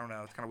class. I don't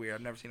know. It's kind of weird.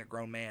 I've never seen a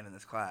grown man in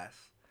this class.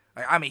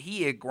 Like, I mean,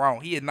 he had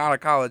grown. He is not a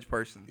college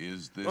person.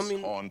 Is this I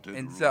mean- haunted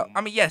And room? so,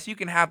 I mean, yes, you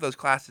can have those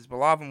classes, but a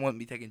lot of them wouldn't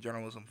be taking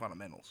journalism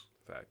fundamentals.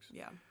 Facts.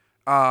 Yeah.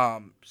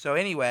 So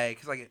anyway,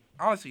 because like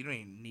honestly, you don't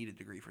even need a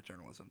degree for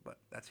journalism, but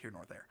that's here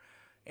nor there.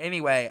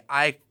 Anyway,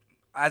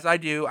 as I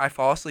do, I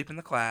fall asleep in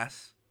the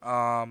class.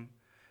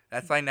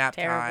 That's like nap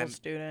Terrible time.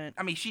 student.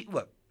 I mean,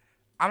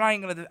 I'm not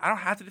even gonna. I don't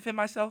have to defend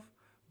myself,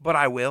 but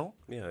I will.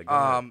 Yeah. Go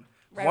ahead.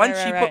 Once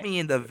she right. put me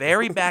in the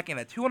very back in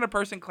a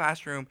 200-person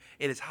classroom,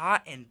 it is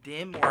hot and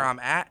dim where I'm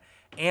at,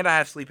 and I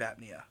have sleep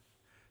apnea.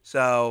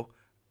 So,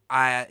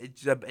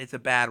 it's a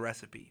bad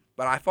recipe.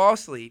 But I fall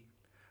asleep.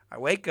 I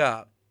wake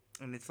up,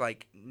 and it's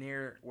like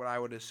near what I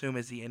would assume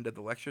is the end of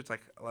the lecture. It's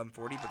like 11:40,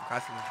 but the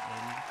class doesn't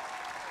end.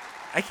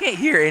 I can't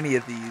hear any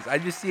of these. I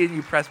just see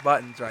you press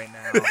buttons right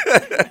now.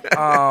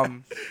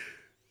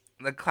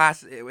 The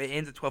class it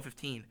ends at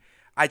 12:15.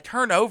 I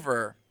turn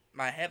over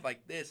my head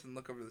like this and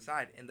look over to the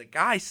side, and the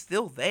guy's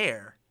still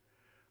there.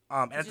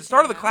 And at the just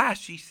start of the hanging out? class,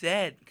 she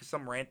said, because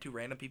two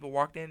random people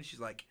walked in, she's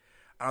like,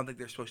 "I don't think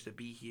they're supposed to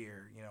be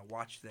here.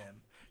 Watch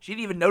them." She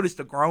didn't even notice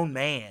the grown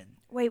man.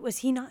 Wait, was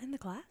he not in the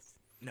class?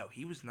 No,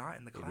 he was not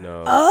in the class.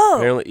 No. Oh.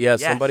 Apparently, yeah.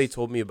 Yes. Somebody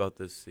told me about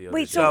this the other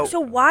Wait, day. so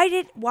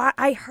why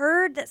I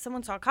heard that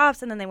someone saw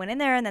cops and then they went in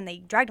there and then they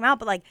dragged him out,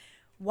 but like,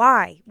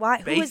 why? Why?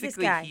 Who is this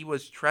Basically, guy? he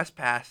was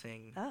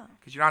trespassing. Oh.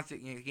 Because you're not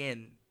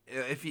again.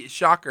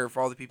 Shocker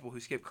for all the people who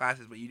skip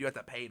classes, but you do have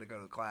to pay to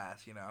go to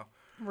class.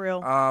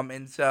 Real.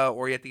 And so,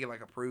 or you have to get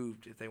like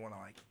approved if they want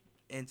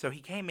to and so he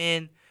came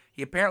in.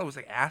 He apparently was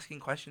like asking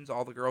questions to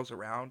all the girls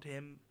around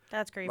him,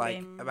 That's creepy.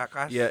 like about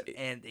classes. Yeah.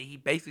 And he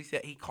basically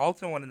said he called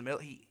someone in the middle.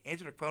 He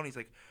answered the phone. He's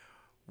like,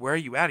 "Where are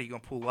you at? Are you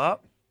gonna pull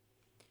up?"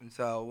 And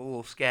so a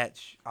little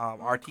sketch.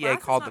 Our TA Class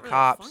is called not the really a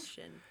cops.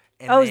 function.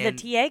 And oh, is then-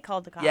 the TA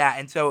called the cops? Yeah,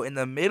 and so in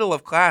the middle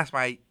of class,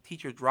 my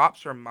teacher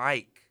drops her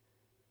mic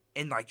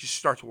and like just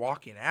starts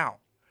walking out.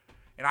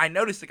 And I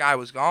noticed the guy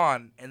was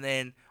gone, and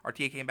then our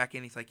TA came back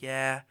in. He's like,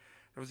 "Yeah,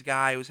 There was a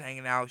guy who was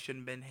hanging out,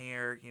 shouldn't have been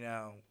here,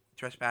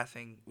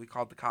 trespassing. We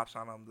called the cops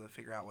on him to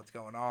figure out what's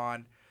going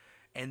on.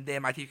 And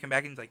then my teacher came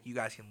back and was like, you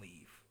guys can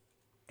leave.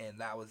 And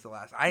that was the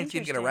last. I didn't see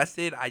him get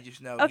arrested. I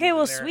just know. Okay,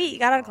 well, sweet. You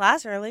got out of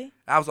class early.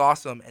 That was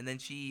awesome. And then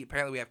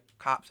apparently we have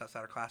cops outside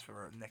our class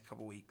for the next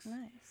couple weeks.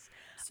 Nice.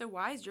 So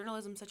why is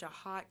journalism such a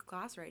hot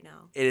class right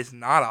now? It is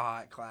not a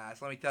hot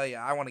class. Let me tell you,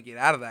 I want to get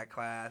out of that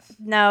class.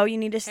 No, you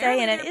need to stay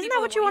Apparently in it. there are Isn't people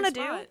that what you want want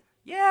to your do? spot.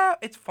 Yeah,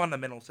 it's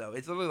fundamentals though.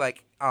 It's literally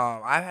like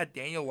I've had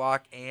Daniel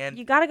Locke and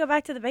You got to go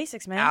back to the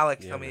basics, man.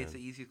 Alex Yeah, tell me man. it's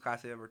the easiest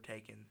class they've ever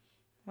taken.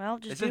 Well,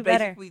 just This do is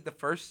better. basically the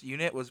first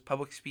unit was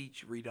public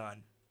speech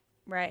redone.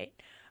 Right.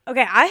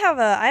 Okay, I have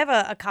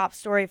a cop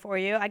story for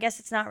you. I guess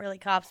it's not really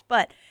cops,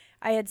 but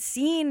I had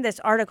seen this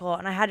article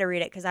and I had to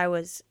read it because I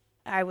was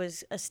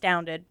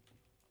astounded.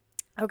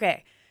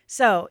 Okay,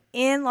 so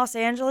in Los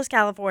Angeles,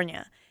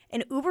 California,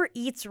 an Uber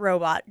Eats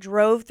robot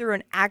drove through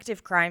an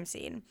active crime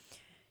scene.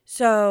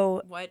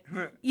 So What?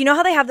 you know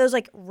how they have those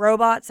like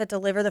robots that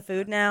deliver the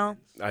food now?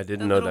 I didn't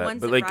The know little that.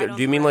 ones But that like, ride on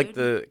do you the mean like road?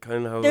 the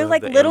kind of how They're the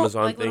like little-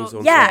 Amazon like things? little-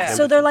 on Yeah, some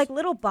so they're campuses? like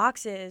little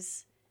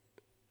boxes.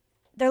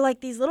 They're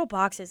like these little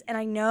boxes. And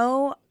I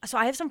know, so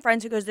I have some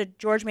friends who goes to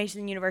George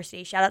Mason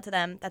University. Shout out to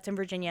them. That's in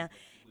Virginia.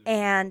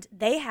 And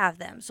they have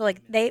them. So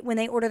like when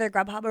they order their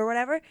Grubhub or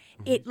whatever,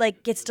 it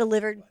like gets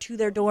delivered to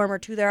their dorm or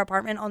to their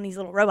apartment on these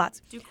little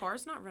robots. Do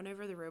cars not run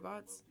over the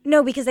robots?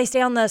 No, because they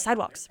stay on the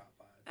sidewalks.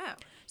 Oh.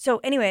 So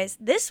anyways,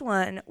 this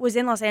one was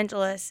in Los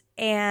Angeles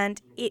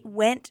and it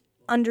went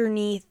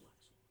underneath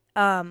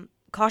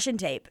caution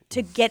tape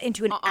to get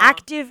into an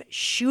active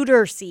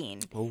shooter scene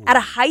at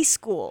a high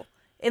school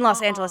in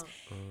Los Angeles.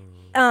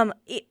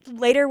 It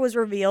later was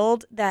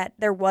revealed that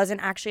there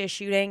wasn't actually a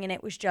shooting and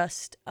it was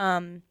just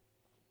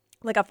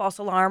like a false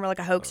alarm or like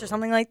a hoax or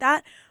something like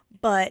that.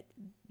 But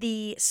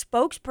the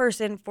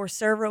spokesperson for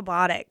Serve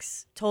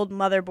Robotics told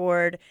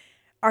Motherboard,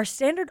 our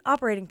standard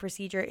operating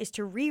procedure is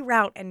to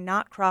reroute and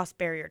not cross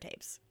barrier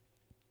tapes.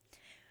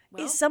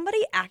 Well, Is somebody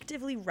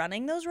actively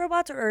running those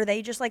robots or are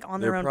they just like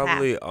on their They're own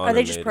probably path? Are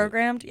they just automated.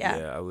 programmed? Yeah.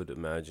 Yeah, I would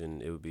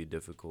imagine it would be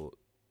difficult.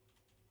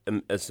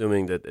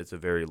 Assuming that it's a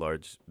very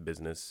large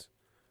business,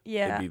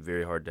 it'd be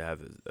very hard to have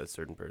a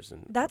certain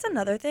person. That's operating.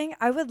 another thing.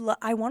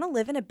 I want to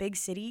live in a big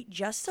city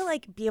just to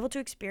like be able to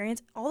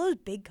experience all those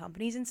big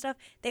companies and stuff.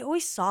 They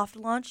always soft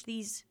launch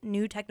these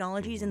new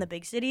technologies in the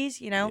big cities,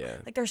 you know? Yeah.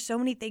 Like there's so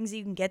many things that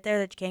you can get there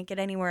that you can't get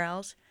anywhere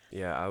else.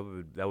 Yeah,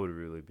 that would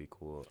really be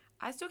cool.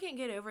 I still can't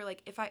get over,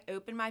 like, if I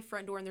open my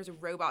front door and there's a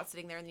robot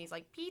sitting there and he's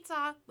like,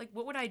 pizza, like,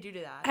 what would I do to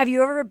that? Have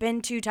you ever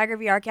been to Tiger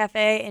VR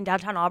Cafe in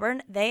downtown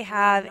Auburn? They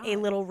have a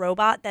not. little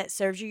robot that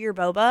serves you your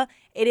boba.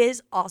 It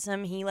is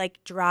awesome. He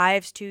like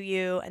drives to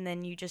you and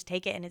then you just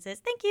take it and it says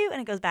thank you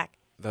and it goes back.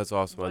 That's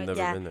awesome. I've What? never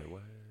Yeah. been there.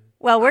 What?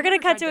 Well, we're I've going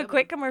to never cut to tried a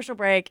quick boba. commercial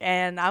break,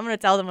 and I'm going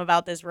to tell them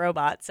about this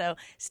robot. So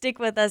stick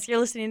with us. You're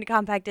listening to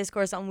Compact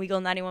Discourse on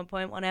Weagle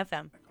 91.1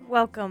 FM.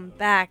 Welcome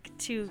back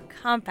to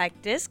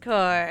Compact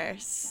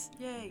Discourse.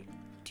 Yay.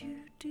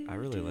 I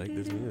really like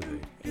this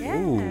music. Yeah.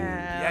 Ooh.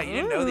 Yeah, you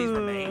didn't know these were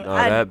made. Ooh. Oh,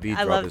 that beat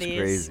I drop love is these.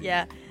 crazy.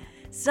 Yeah.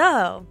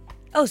 So,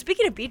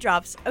 speaking of beat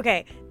drops,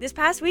 okay, this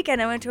past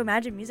weekend I went to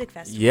Imagine Music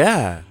Festival.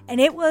 Yeah. And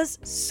it was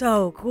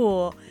so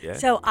cool. Yeah.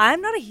 So I'm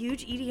not a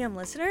huge EDM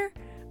listener.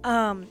 This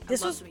I love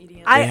was some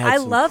EDM. They had I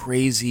some love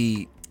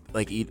crazy,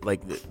 like the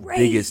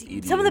crazy. biggest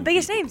EDM. Some of the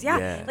biggest names, yeah.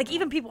 Yeah. Like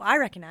even people I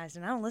recognized,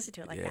 and I don't listen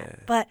to it like Yeah.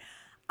 that. But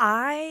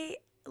I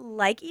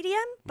like EDM,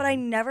 but Mm-hmm. I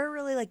never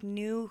really like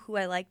knew who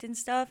I liked and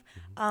stuff.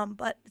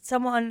 But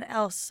someone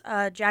else,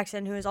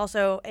 Jackson, who is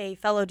also a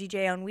fellow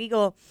DJ on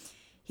Weagle,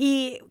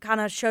 he kind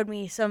of showed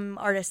me some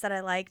artists that I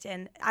liked,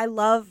 and I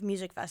love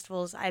music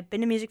festivals. I've been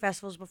to music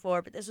festivals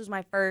before, but this was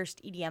my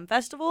first EDM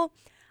festival.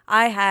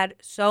 I had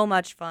so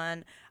much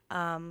fun.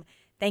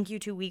 Thank you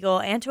to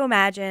Weagle and to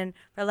Imagine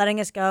for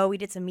letting us go. We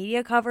did some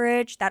media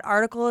coverage. That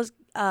article is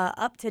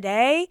up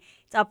today.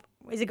 It's up.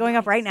 Is it going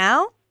up right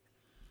now?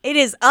 It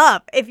is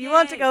up. If you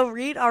want to Yay. go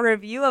read our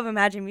review of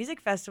Imagine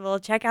Music Festival,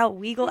 check out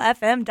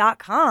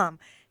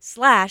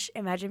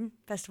weaglefm.com/Imagine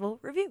Festival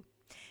Review.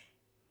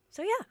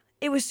 So yeah,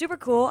 it was super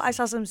cool. I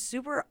saw some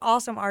super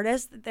awesome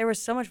artists. There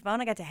was so much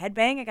fun. I got to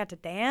headbang. I got to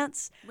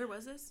dance. Where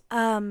was this?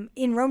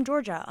 In Rome,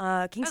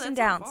 Georgia, Kingston Oh, that's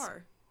not Downs.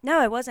 far.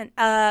 No, it wasn't.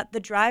 The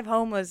drive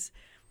home was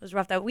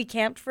rough though. We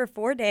camped for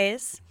 4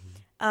 days.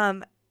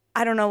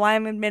 I don't know why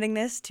I'm admitting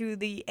this to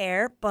the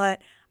air,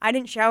 but I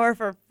didn't shower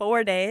for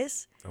 4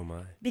 days Oh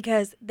my.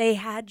 because they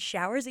had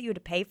showers that you had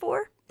to pay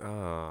for.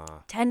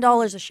 Ah,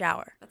 $10 a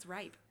shower. That's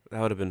ripe. that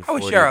would have been. I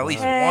would 40 share at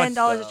least bucks. once,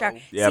 $10 a shower. though.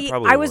 Yeah, See,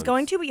 probably I was once.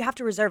 going to, but you have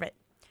to reserve it.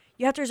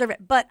 You have to reserve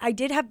it. But I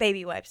did have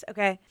baby wipes.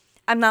 Okay,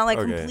 I'm not like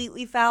Okay.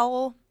 completely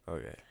foul,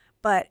 Okay.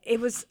 but it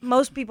was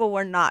most people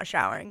were not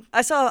showering.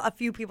 I saw a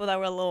few people that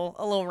were a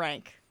little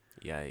rank.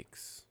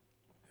 Yikes.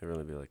 It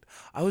really be like.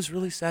 I was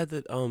really sad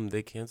that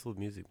they canceled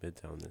Music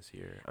Midtown this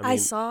year. I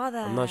saw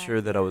that. I'm not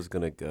sure that I was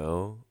gonna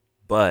go,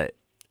 but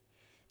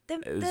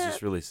it was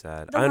just really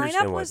sad. The I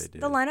understand lineup why was they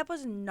did. the lineup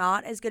was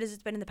not as good as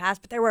it's been in the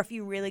past, but there were a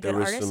few really There good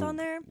was artists some- on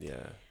there. Yeah.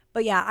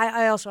 But yeah,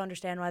 I also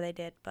understand why they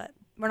did. But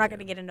We're not going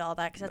to get into all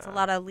that because that's a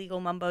lot of legal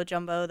mumbo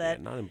jumbo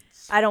that not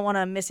I don't want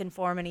to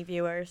misinform any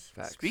viewers.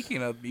 facts.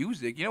 Speaking of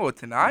music, you know what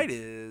tonight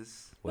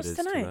is? What What's is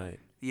tonight?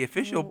 The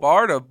official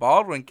Bard of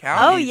Baldwin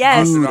County. Oh,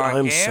 yes. is Dude, on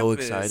I'm so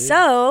campus. excited.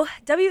 So,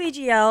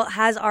 WEGL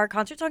has our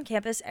concerts on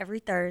campus every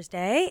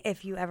Thursday.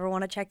 If you ever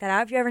want to check that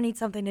out, if you ever need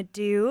something to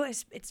do,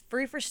 it's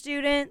free for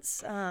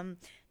students.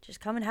 Just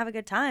come and have a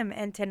good time.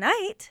 And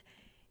tonight,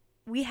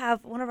 we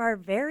have one of our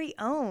very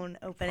own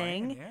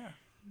opening, Yeah.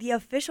 the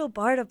official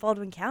Bard of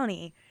Baldwin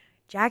County,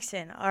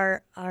 Jackson,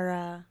 our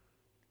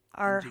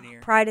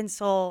Engineer. pride and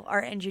soul,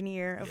 our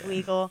engineer of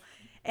legal.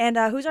 And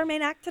who's our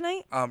main act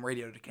tonight?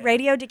 Radio Decay.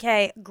 Radio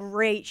Decay,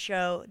 great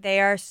show.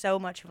 They are so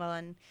much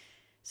fun.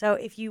 So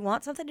if you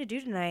want something to do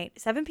tonight,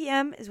 7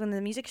 p.m. is when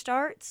the music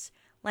starts.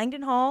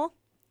 Langdon Hall.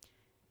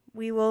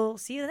 We will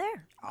see you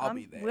there. I'll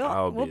be there.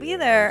 We'll be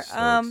there.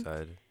 I'm so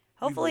excited.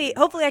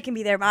 Hopefully I can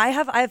be there. But I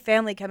have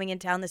family coming in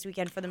town this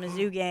weekend for the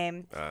Mizzou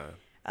game.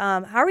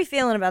 How are we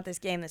feeling about this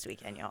game this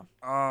weekend, y'all?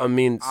 I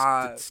mean,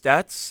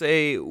 stats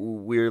say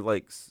we're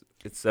like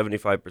it's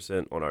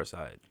 75% on our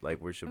side.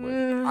 Like we should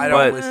win. I don't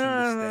But- listen to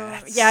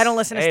stats. Yeah, I don't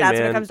listen to Hey, stats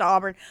when it man. comes to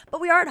Auburn.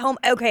 But we are at home.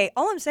 Okay,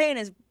 all I'm saying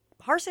is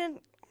Harsin,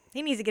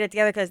 he needs to get it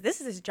together because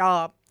this is his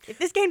job. If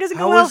this game doesn't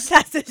go well,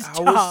 that's his How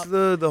job.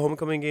 was the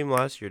homecoming game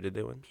last year? Did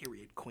they win?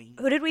 Period, queen.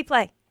 Who did we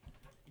play?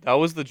 That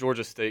was the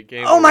Georgia State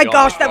game. Oh where my we gosh,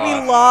 almost that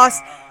we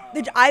lost.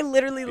 lost. I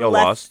literally Y'all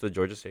left. lost the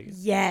Georgia State game?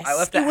 Yes, I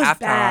left it at was halftime.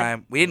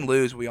 bad. We didn't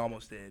lose. We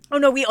almost did. Oh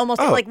no, we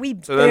almost did. Oh, Like we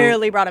so then-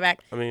 barely brought it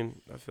back. I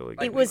mean, I feel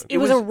like It was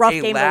a rough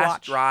game to last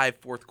watch. drive,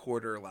 fourth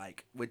quarter,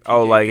 like with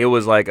Oh, TJ. like it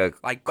was like a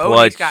like clutch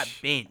Bodie's got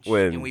benched,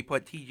 win. and we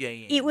put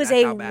TJ in. It was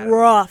That's a how bad it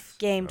rough was.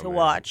 game to man.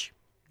 watch.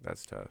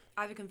 That's tough.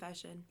 I have a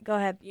confession. Go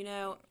ahead. You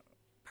know,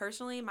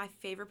 personally, my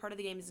favorite part of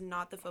the game is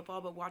not the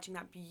football, but watching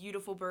that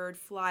beautiful bird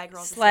fly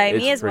across Slay the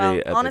me stadium. as well.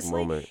 pretty epic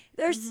Honestly, moment.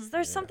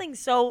 there's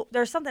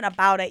something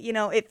about it. You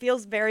know, it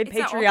feels very It's that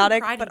Auburn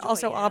patriotic, pride but and joy,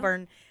 also you know?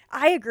 Auburn.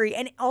 I agree.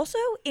 And also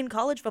in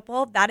college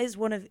football, that is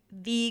one of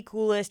the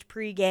coolest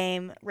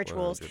pregame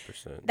rituals.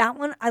 100%. That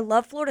one, I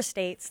love Florida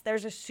State's.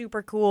 There's a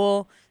super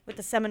cool with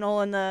the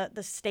Seminole and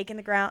the stake in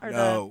the ground or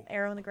No. the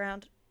arrow in the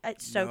ground.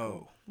 It's so No.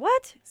 cool.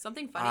 What?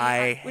 Something funny.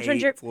 I Which one's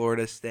hate your-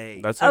 Florida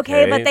State. That's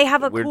Okay, okay, but they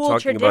have a We're cool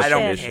talking about tradition. I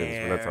don't traditions.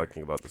 We're not care.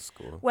 talking about the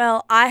school.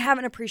 Well, I have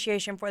an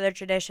appreciation for their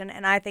tradition,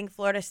 and I think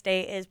Florida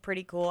State is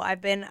pretty cool. I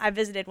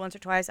visited once or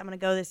twice. I'm gonna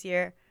go this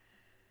year.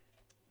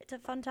 It's a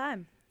fun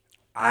time.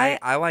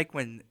 I like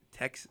when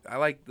I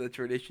like the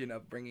tradition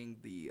of bringing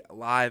the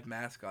live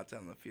mascots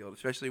on the field,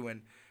 especially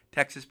when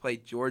Texas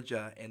played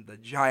Georgia and the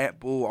giant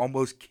bull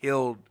almost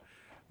killed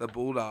the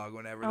bulldog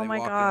whenever Oh they my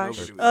walked gosh. over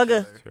to each Ugh.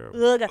 other.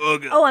 Terrible. Ugh.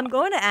 Ugh. Oh, I'm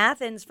going to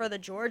Athens for the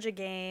Georgia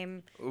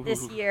game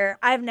this Ooh. year.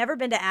 I've never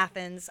been to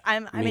Athens.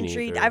 I'm Me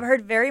intrigued. neither. I've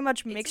heard very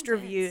much mixed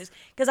intense. reviews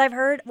because I've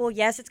heard. Well,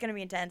 yes, it's going to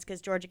be intense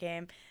because Georgia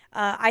game.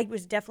 I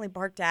was definitely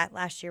barked at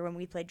last year when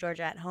we played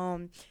Georgia at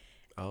home.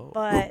 Oh,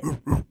 But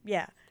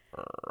yeah,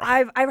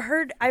 I've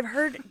heard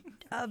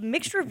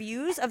mixed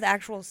reviews of the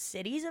actual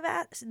cities of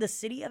the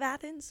city of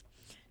Athens.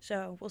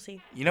 So we'll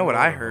see. You know what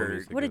I Oh,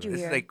 heard? What did you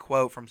This hear? is a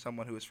quote from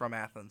someone who was from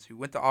Athens who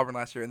went to Auburn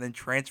last year and then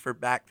transferred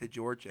back to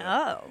Georgia.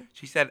 Oh.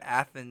 She said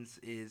Athens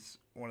is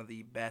one of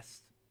the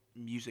best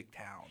music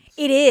towns.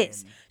 It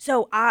is. And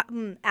So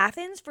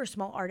Athens for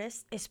small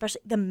artists,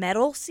 especially the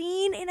metal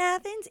scene in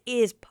Athens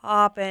is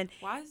popping.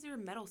 Why is there a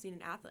metal scene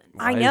in Athens?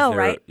 I Why is know, there-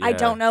 right? I yeah.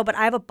 don't know, but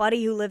I have a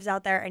buddy who lives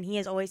out there, and he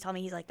is always telling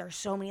me, he's like, there's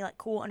so many like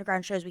cool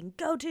underground shows we can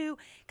go to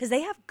because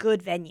they have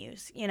good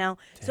venues, you know.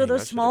 So Dang, I those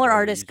should've smaller gone to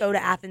artists each go to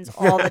one. Athens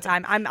all the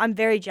time. I'm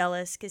very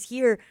jealous because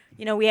here,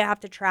 you know, we have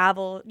to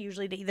travel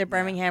usually to either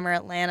Birmingham or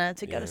Atlanta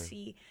to go Yeah.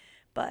 see,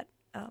 but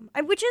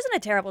which isn't a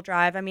terrible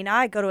drive. I mean,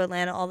 I go to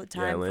Atlanta all the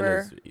time for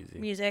Atlanta's easy.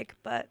 music,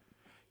 but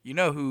you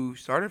know who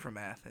started from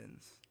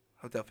Athens?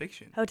 Hotel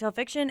Fiction. Hotel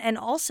Fiction, and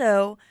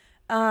also,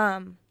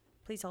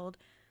 please hold.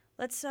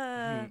 Let's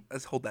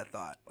Let's hold that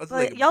thought. Let's but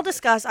think y'all about this.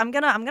 discuss. I'm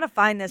gonna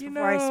find this You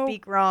before I know-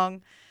 speak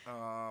wrong.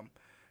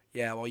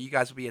 Yeah, well, you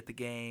guys will be at the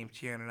game,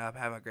 cheering it up,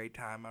 having a great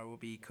time. I will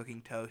be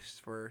cooking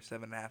toast for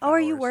 7.5 Oh,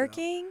 are you hours, so-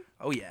 working?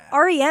 Oh, yeah.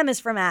 REM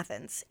is from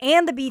Athens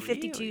and the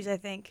B-52s, I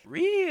think.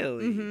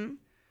 Really? Mm-hmm.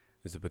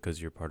 Is it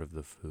because you're part of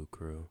the Foo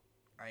crew?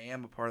 I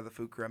am a part of the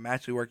food crew. I'm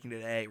actually working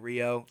today.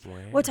 Rio,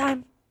 What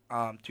time?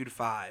 2 to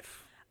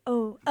 5.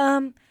 Oh,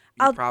 You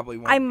I'll- probably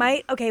won't. I be.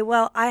 might. Okay,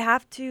 well, I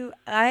have to.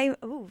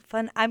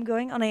 Fun. I'm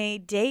going on a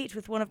date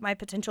with one of my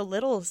potential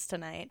littles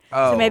tonight.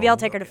 So maybe I'll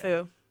take her to okay.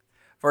 Foo.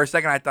 For a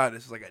second, I thought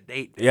this was like a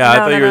date. Yeah, I No,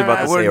 thought no, you were no, about no.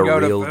 to I say a wouldn't go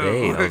to real Foo.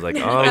 date. I was like,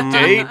 A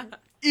date?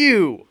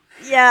 Ew.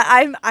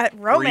 Yeah,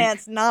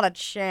 romance, not a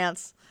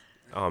chance.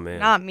 Oh man,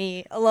 Not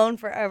me. Alone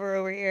forever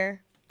over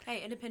here.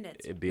 Hey, independence.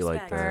 It'd be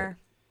like Respect. that. Her.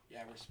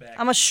 Yeah, respect.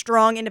 I'm a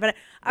strong independent.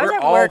 I was We're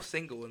at all work.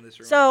 single in this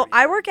room. So I'm pretty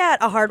I sure. work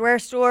at a hardware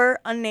store,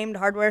 unnamed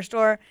hardware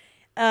store.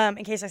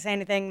 In case I say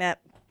anything that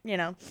you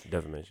know.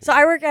 defamation. So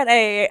I work at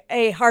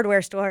a hardware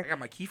I store. got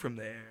my key from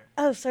there.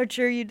 Oh, so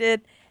true, you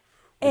did.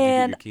 Where'd you get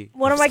And your key?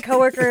 one of my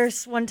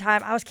coworkers, one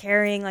time, I was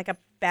carrying like a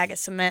bag of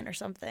cement or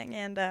something,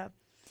 and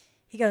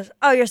he goes,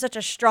 "Oh, you're such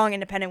a strong,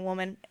 independent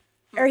woman."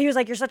 or he was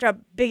like, "You're such a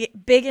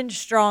big and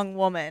strong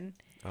woman."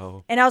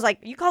 Oh. And I was like,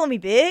 "You calling me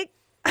big?"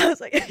 I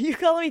was like, "You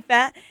calling me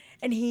fat?"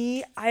 And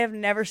I have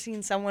never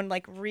seen someone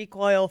like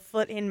recoil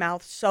foot in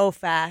mouth so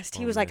fast.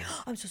 He was like,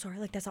 oh, "I'm so sorry,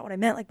 like that's not what I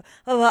meant." Like,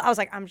 blah, blah. I was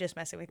like, "I'm just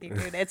messing with you,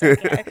 dude. It's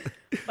okay."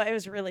 But it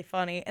was really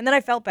funny, and then I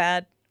felt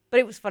bad, but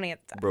it was funny at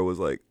the time. Bro was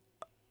like,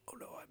 "Oh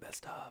no, I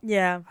messed up.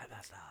 Yeah. I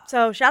messed up."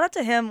 So shout out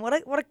to him. What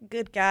a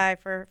good guy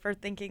for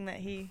thinking that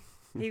he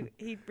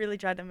really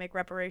tried to make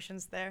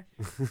reparations there.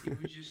 He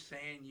was just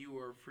saying you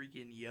were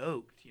freaking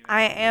yoked. You know?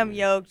 I am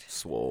yoked.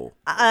 Swole.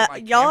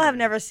 My Y'all have camera.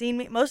 never seen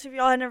me. Most of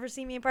y'all have never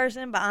seen me in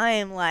person, but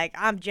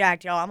I'm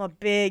jacked, y'all. I'm a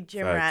big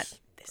gym Facts. rat.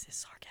 This is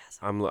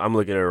sarcasm. I'm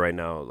looking at her right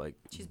now, like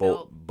She's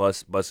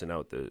busting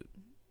out the.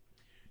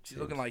 She's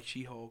looking like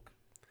She-Hulk.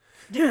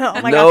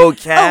 Oh my No god.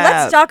 cap. Oh,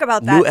 let's talk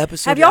about that. New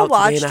episode. Have y'all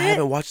out today, watched and it? I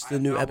haven't watched the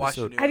I've new not watched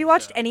the episode. new Have you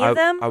watched any of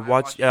them? I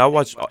watched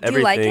everything.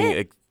 everything. Do you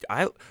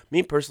like it?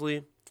 Me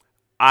personally,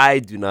 I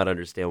do not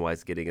understand why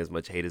it's getting as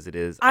much hate as it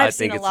is. I've I think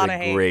seen a it's lot a of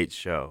hate. great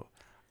show.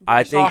 I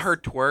I saw think her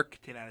twerk.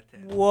 10 out of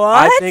 10.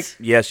 What? I think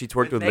she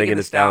twerked with Megan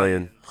Thee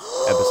Stallion.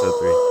 Episode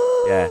 3.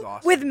 Yeah. It was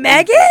awesome. With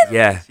Megan?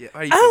 Yeah. How do you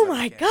feel Oh about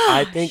my Megan?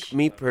 god. I think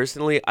me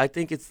personally, I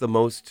think it's the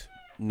most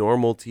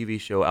normal TV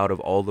show out of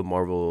all the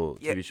Marvel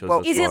Yeah, TV shows. well,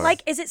 thus Is it far.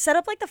 like, is it set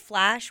up like The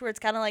Flash where it's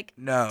kind of like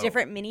No.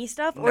 different mini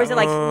stuff? Or is it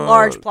like No.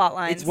 large plot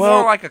lines? It's Well,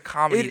 more like a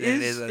comedy it than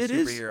it is- is a it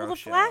is. superhero Well, The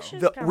show. Flash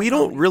is kinda we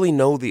don't funny. really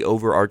know the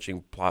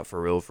overarching plot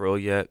for real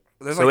yet.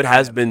 There's So like it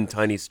has 9 been episodes.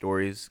 tiny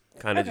stories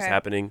kind of just Okay.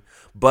 happening.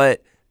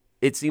 But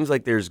it seems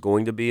like there's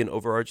going to be an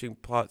overarching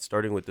plot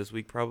starting with this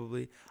week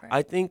probably. Right.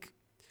 I think,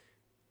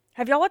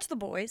 Have y'all watched The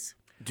Boys?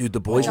 dude,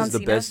 The Boys John is the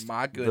Cena? best.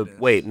 My the- goodness.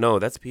 wait, no,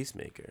 that's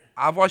Peacemaker.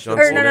 I've watched John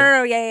the Or no, Cena?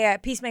 no, yeah.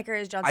 Peacemaker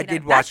is John I Cena.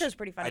 did That watch. show's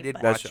pretty funny. I did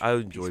but- watch. I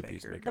enjoy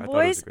Peacemaker. The I thought it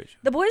was Boys, a great show.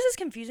 The Boys is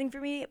confusing for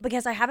me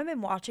because I haven't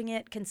been watching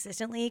it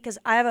consistently because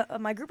I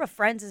have my group of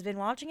friends has been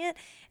watching it.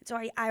 And so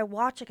I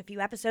watch like a few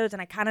episodes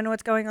and I kind of know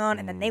what's going on.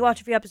 And then they watch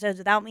a few episodes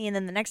without me. And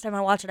then the next time I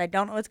watch it, I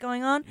don't know what's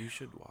going on. You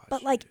should watch.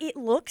 But like it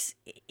looks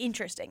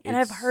interesting. And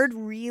I've It's- heard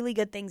really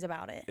good things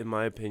about it. in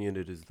my opinion,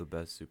 it is the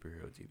best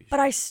superhero TV show. But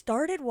I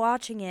started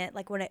watching it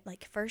like when it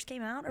like first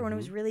came out or when it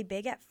was really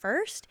big at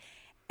first.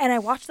 And I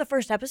watched the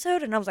first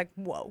episode and I was like,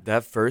 whoa.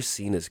 That first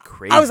scene is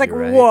crazy. I was like,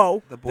 right?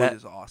 whoa. The Boys That-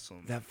 is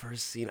awesome. That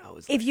first scene, I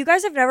was. If you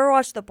guys have never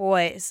watched The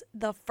Boys,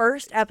 the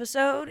first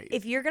episode,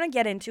 if you're gonna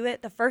get into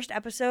it, the first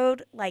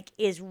episode like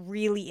is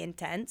really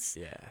intense.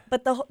 yeah.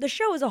 But the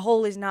show as a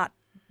whole is not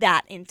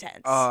that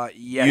intense. Yeah.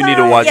 You need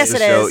to watch yes, the it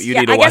show. is. You Yeah,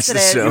 need to I watch guess the it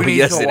is. show. You need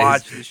Yes, to it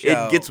watch is. the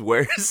show. It gets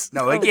worse.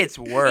 No, it gets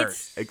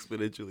worse.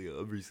 Exponentially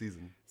every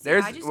season.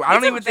 There's. I just- I don't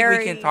It's a even think we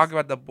very- can talk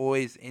about the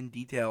Boys in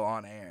detail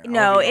on air.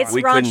 No, I'll be it's honest.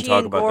 We couldn't raunchy talk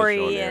and about the show on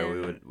gory air.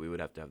 and- We would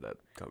have to have that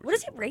conversation. What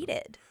is it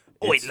rated?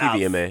 It's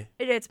TVMA.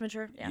 It's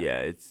mature. Yeah.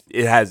 Yeah,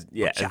 it has.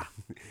 Yeah.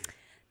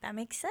 That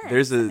makes sense.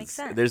 There's that makes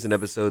sense. there's an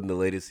episode in the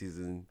latest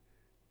season.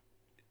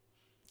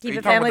 Are Keep you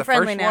it talking family about the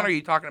friendly first now. one, or are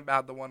you talking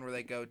about the one where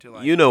they go to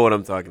like You know what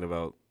I'm talking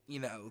about.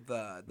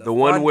 The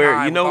one fun where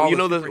time you with all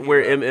know the the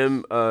where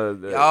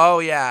superheroes? Oh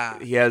yeah.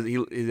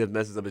 he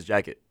messes up his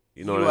jacket.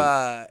 You know what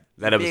I mean?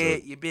 That you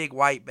episode. you big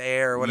white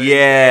bear or whatever.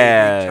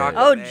 Yeah. you say, big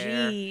chocolate Oh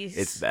bear. jeez.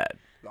 It's bad.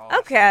 Awesome.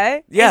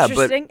 Okay. Yeah, but,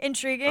 Interesting.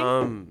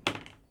 Intriguing.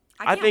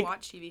 I I can't think-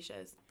 watch TV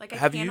shows. Like I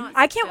Have you? cannot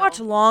I sit can't watch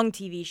still. long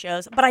TV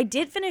shows, but I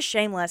did finish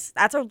Shameless.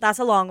 That's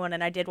a long one,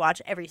 and I did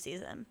watch every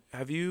season.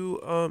 Have you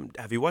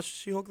watched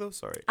She-Hulk though?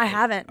 Sorry. I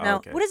haven't. Oh, No.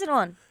 okay. What is it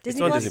on? Disney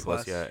It's on Plus? Disney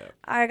Plus. Yeah.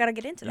 I gotta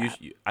get into You that. I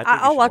think you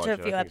I'll should watch it. a I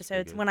few think it's pretty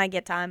episodes good. when I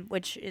get time,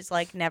 which is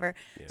like never.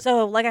 Yeah.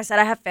 So, like I said,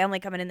 I have family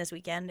coming in this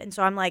weekend, and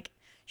so I'm like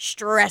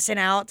stressing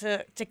out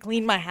to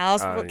clean my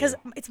house Oh, because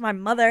yeah. it's my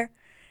mother,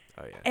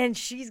 Oh yeah. and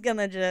she's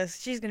gonna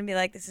be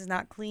like, "This is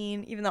not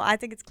clean," even though I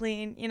think it's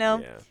clean. You know,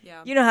 Yeah.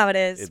 Yeah. you know how it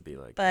is. It'd be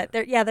like. But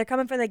they're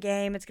coming for the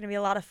game. It's gonna be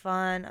a lot of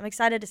fun. I'm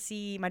excited to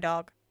see my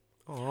dog.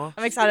 Aw.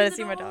 I'm excited to the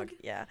see my dog? dog.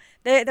 Yeah,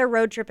 they're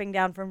road tripping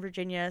down from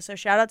Virginia, so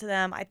shout out to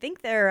them. I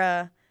think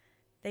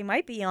they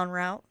might be en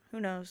route. Who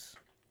knows?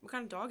 What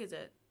kind of dog is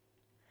it?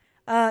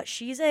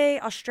 She's a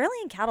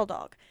Australian cattle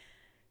dog.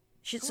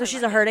 Oh, So I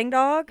she's like a it. herding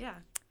dog. Yeah.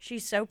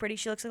 She's so pretty.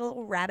 She looks like a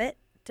little rabbit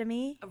to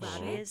me. A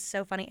She rabbit? is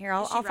so funny. Here,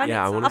 I'll Is she find rabbit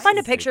Yeah, I size? wanna I'll find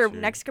a see a picture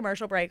picture. next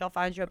commercial break. I'll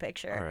find you a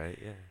picture. All right.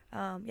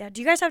 Yeah. Yeah.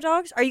 Do you guys have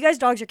dogs? Are you guys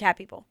dogs or cat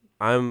people?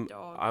 Dog.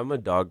 I'm a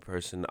dog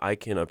person. I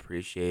can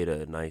appreciate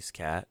a nice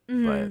cat, but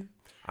Mhm.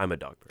 I'm a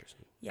dog person.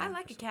 Yeah. I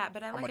like a cat,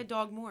 but I like a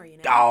dog more. You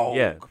know. Dog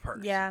Yeah.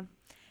 person. Yeah.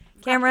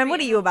 I've got Cameron, 3 what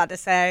are at you home. about to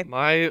say?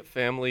 My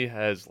family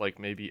has like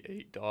maybe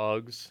 8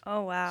 dogs.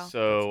 Oh wow.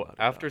 So lot of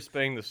after dogs.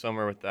 spending the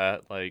summer with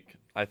that, like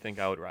I think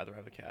I would rather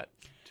have a cat,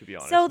 to be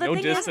honest. So the no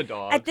thing diss is, to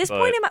dogs, at this but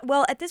point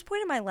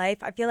in my life,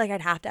 I feel like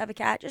I'd have to have a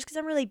cat just because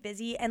I'm really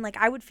busy and like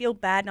I would feel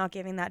bad not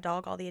giving that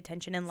dog all the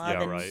attention and love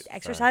Yeah, and right.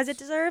 exercise it Facts.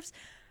 deserves.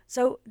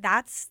 So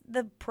that's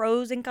the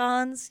pros and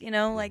cons, you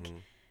know, like Mhm.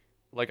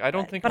 like I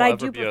don't think but I'll I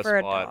ever do be a prefer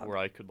a spot dog. where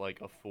I could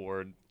like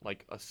afford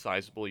like a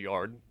sizable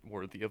yard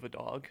worthy of a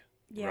dog.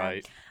 yeah.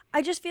 Right.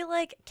 I just feel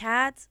like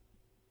cats.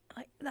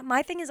 Like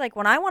my thing is like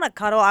when I want to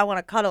cuddle, I want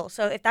to cuddle.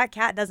 So if that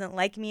cat doesn't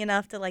like me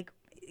enough to like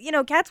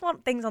cats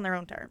want things on their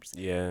own terms.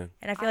 Yeah.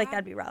 And I feel like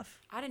that'd be rough.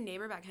 I had a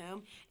neighbor back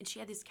home, and she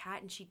had this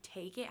cat, and she'd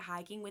take it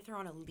hiking with her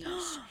on a leash.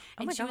 Oh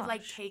and my she would,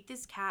 gosh. take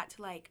this cat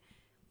to, like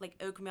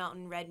Oak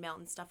Mountain, Red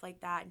Mountain, stuff like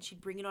that, and she'd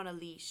bring it on a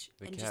leash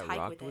The and cat just hike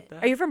rocked with it.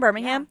 that? Are you from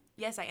Birmingham?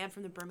 Yeah. Yes, I am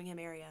from the Birmingham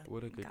area.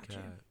 What a good Gotcha.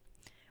 cat.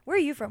 Where are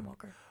you from,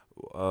 Walker?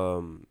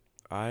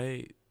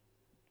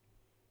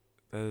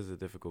 That is a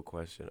difficult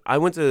question. I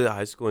went to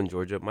high school in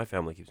Georgia. My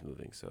family keeps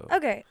moving, so.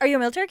 Okay. Are you a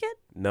military kid?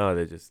 No,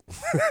 they just,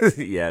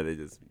 they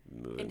just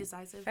moving.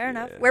 Indecisive. Fair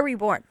enough. Yeah. Where were you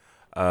born?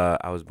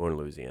 I was born in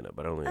Louisiana,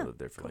 but I only Oh, lived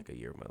there for cool. like a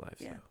year of my life.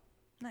 Yeah. So.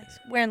 Nice.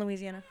 Where in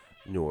Louisiana?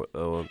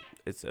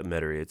 It's a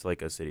Metairie. It's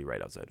like a city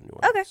right outside of New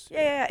Okay. Orleans.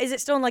 Yeah. Is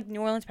it still in New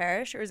Orleans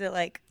Parish, or is it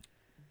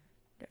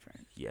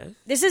different? Yes.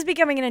 This is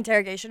becoming an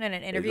interrogation and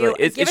an interview.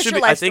 It Give us should your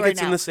be. life I think story it's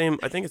now. in the same.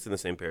 I think it's in the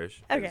same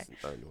parish. Okay. as, New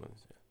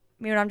Orleans, yeah.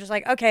 Me and I'm just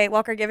like, okay,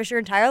 Walker, give us your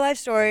entire life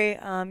story.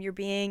 You're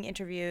being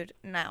interviewed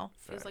now.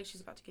 Feels like she's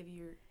about to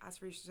ask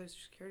for your social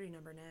security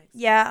number next.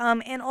 Yeah.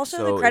 And also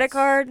So the credit it's-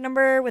 card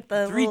number with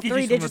the Three little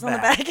 3 digits digits on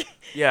on the the back.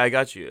 Yeah, I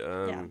got you.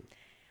 Yeah.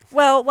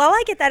 Well, while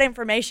I get that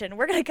information,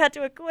 we're gonna cut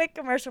to a quick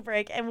commercial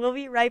break, and we'll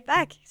be right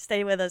back.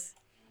 Stay with us.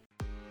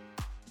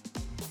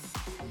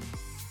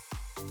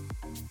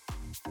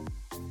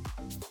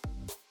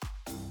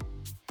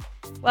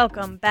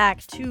 Welcome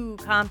back to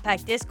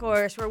Compact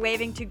Discourse. We're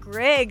waving to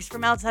Griggs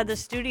from outside the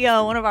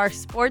studio, one of our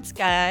sports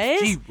guys.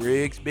 Gee,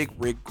 Riggs, big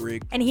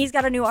Rig. And he's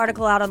got a new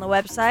article out on the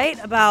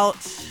website about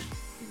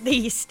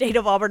the state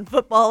of Auburn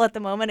football at the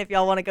moment, if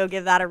y'all want to go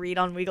give that a read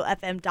on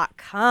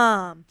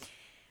WeagleFM.com.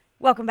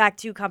 Welcome back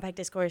to Compact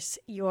Discourse,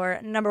 your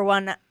number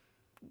one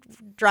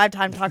drive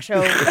time talk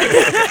show.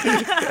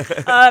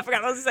 I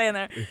forgot what I was saying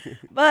there.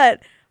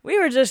 But we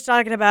were just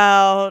talking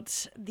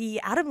about the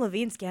Adam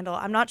Levine scandal.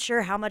 I'm not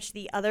sure how much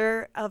the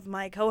other of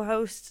my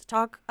co-hosts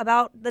talk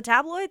about the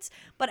tabloids,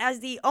 but as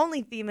the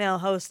only female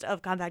host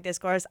of Compact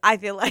Discourse, I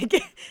feel like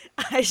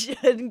I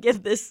should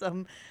give this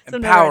some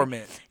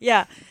Empowerment.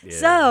 yeah. Yeah.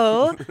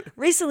 So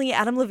recently,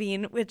 Adam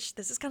Levine, which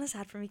this is kind of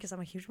sad for me because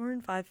I'm a huge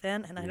Maroon 5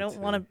 fan, and I Me don't too.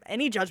 want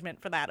any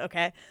judgment for that,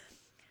 okay?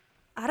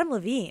 Adam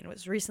Levine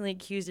was recently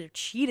accused of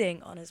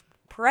cheating on his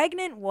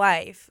pregnant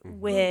wife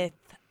with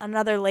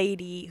another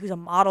lady who's a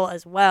model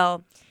as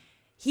well.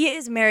 He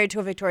is married to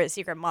a Victoria's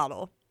Secret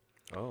model.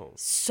 Oh.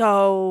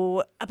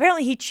 So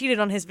apparently he cheated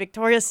on his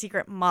Victoria's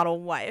Secret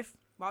model wife.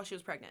 While she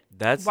was pregnant.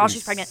 That's While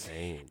she's pregnant.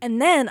 insane. And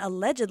then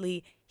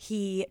allegedly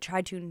he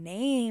tried to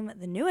name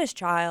the newest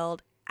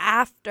child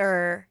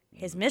after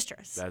his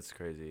mistress. That's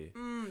crazy.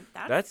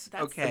 That's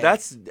okay.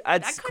 That's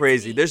cuts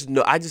crazy. deep.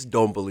 I just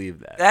don't believe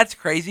that. That's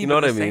crazy. You but know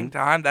at what the I same mean?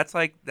 time,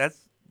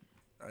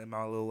 am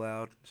I a little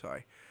loud?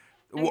 Sorry.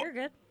 No, you're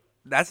good.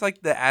 That's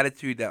like the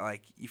attitude that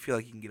you feel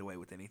like you can get away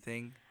with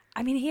anything.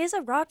 I mean, he is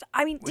a rock.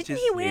 I mean, Which didn't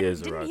is- he He win?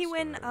 is a Didn't rock he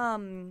win? star.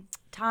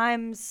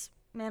 Times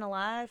Man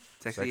Alive.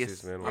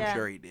 Sexiest man I'm alive.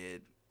 sure he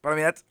did. But I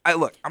mean,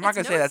 I'm not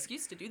gonna say that's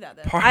excuse to do that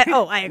though. part.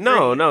 I agree.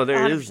 No,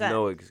 there is 100%.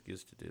 no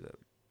excuse to do that.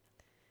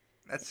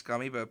 That's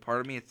scummy, but part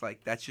of me, it's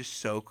that's just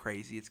so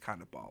crazy. It's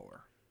kind of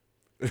baller.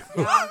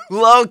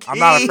 Low key. I'm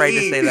not afraid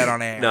to say that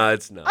on air. No,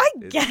 it's not. I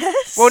It's-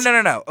 guess. Well,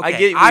 no. Okay. I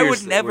get I where would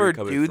you're never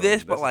coming do from.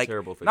 this, but That's a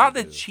terrible thing not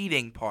to the do.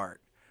 cheating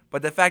part,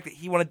 but the fact that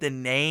he wanted to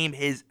name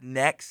his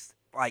next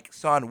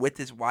son with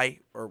his wife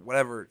or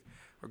whatever,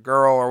 or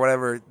girl or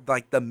whatever,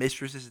 the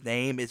mistress's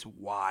name is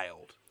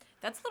wild.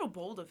 That's a little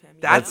bold of him.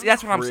 That's know?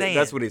 what I'm saying.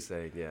 That's what he's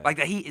saying. Yeah.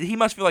 That he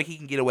must feel like he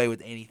can get away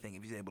with anything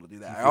if he's able to do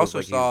that. He I feels also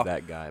like he's saw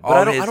that guy. But all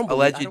I don't- his I don't believe-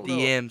 alleged I don't know.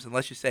 DMs, and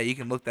let's just say you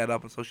can look that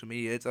up on social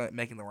media. It's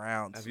making the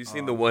rounds. Have you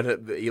seen the one,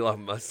 the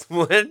Elon Musk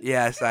one?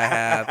 Yes, I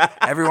have.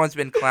 Everyone's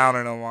been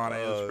clowning him on it.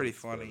 It was Oh, pretty it's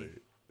funny.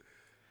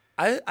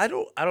 I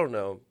don't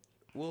know.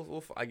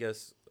 I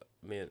guess.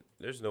 Man,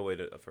 there's no way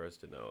for us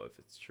to know if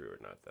it's true or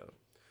not though,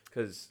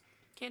 because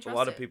Can't a trust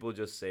lot of it. people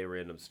just say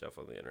random stuff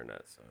on the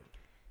internet. So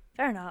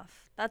Fair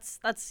enough. That's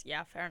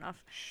fair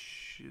enough.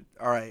 Shoot.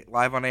 All right,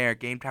 live on air,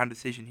 game time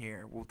decision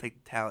here. We'll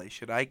take the tally.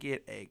 Should I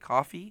get a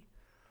coffee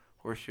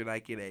or should I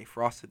get a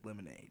frosted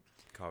lemonade?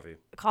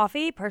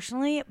 Coffee,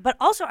 personally, but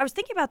also I was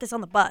thinking about this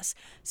on the bus.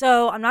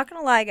 So I'm not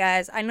gonna lie,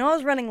 guys. I know I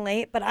was running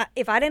late, but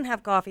if I didn't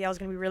have coffee, I was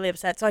gonna be really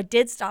upset. So I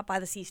did stop by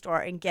the C store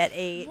and get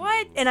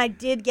What? and I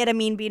did get a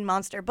Mean Bean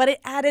Monster, but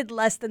it added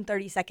less than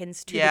 30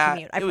 seconds to the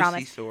commute. I it was promise.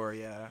 C-store,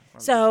 yeah.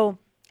 So,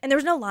 and there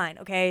was no line,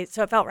 okay?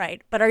 So it felt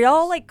right. But are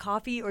y'all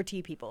coffee or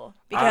tea people?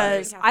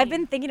 Because drink I've caffeine.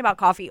 been thinking about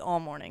coffee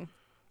all morning.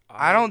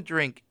 I don't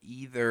drink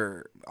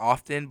either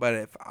often, but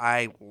if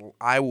I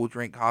will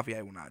drink coffee,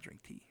 I will not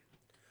drink tea.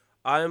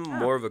 I'm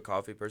more of a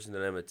coffee person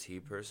than I'm a tea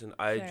person.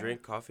 I Fair.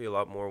 drank coffee a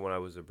lot more when I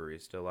was a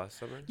barista last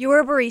summer. You were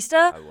a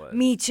barista? I was.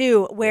 Me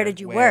too. Where Yeah. did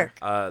you Where?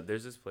 work?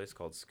 There's this place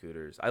called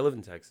Scooters. I live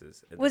in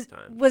Texas at Was this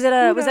time. was it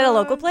a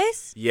local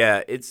place?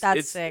 Yeah, it's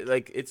That's sick.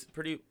 It's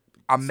pretty.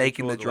 I'm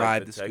making the central to,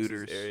 drive the to Texas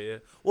Scooters.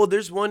 area. Well,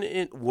 there's one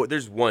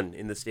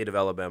in the state of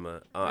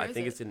Alabama. I is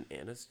think it? it's in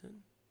Anniston.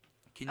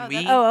 Can Oh, we?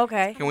 that- Oh,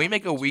 okay. Can we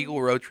make a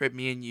Weagle road trip,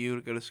 me and you,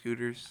 to go to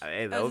Scooters?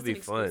 Hey, that Oh, would is be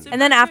this an fun. exclusive?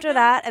 And then Right after now?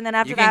 that, and then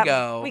after You can that,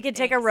 go. we could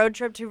take a Thanks. road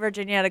trip to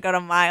Virginia to go to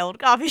my old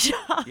coffee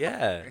shop.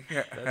 Yeah,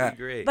 that'd be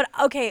great. But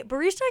okay,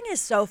 baristaing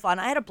is so fun.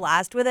 I had a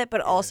blast with it,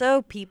 but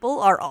also people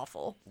are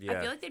awful. yeah,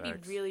 I feel like they'd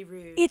facts. be really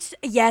rude. It's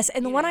yes,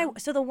 and the You one know?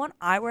 the one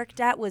I worked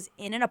at was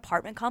in an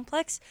apartment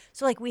complex.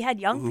 So like we had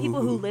young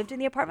people who lived in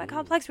the apartment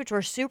complex, which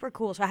were super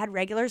cool. So I had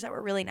regulars that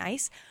were really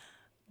nice.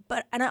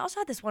 And I also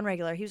had this one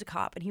regular. He was a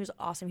cop, and he was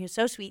awesome. He was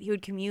so sweet. He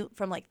would commute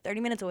from like 30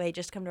 minutes away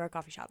just to come to our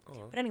coffee shop.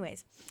 But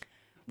anyways,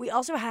 we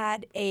also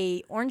had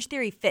a Orange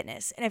Theory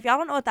Fitness, and if y'all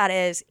don't know what that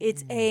is,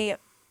 it's a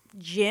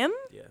gym,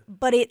 Yeah.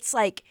 but it's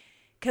like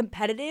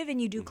competitive, and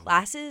you do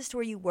classes to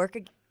where you work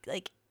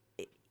like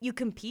you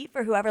compete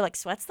for whoever like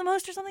sweats the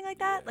most or something like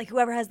that, like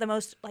whoever has the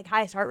most like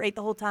highest heart rate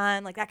the whole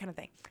time, like that kind of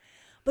thing.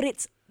 But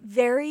it's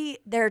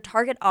their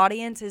target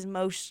audience is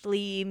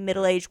mostly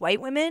middle-aged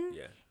white women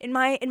Yeah. in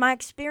my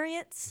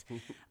experience.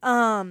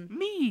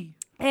 Me.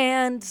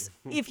 And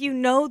if you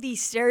know the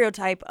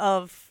stereotype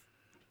of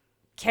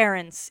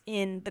Karens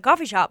in the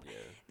coffee shop,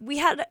 we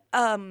had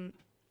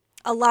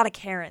a lot of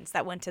Karens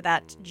that went to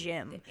that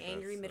gym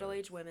Angry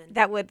middle-aged women.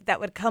 that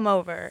would come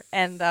over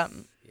and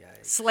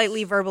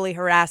slightly verbally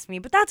harass me,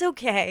 but that's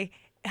okay.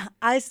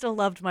 I still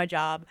loved my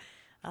job.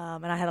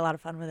 And I had a lot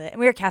of fun with it. And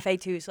we were a cafe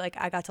too, so like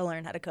I got to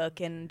learn how to cook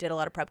and did a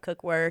lot of prep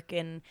cook work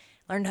and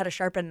learned how to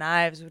sharpen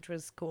knives, which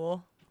was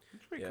cool.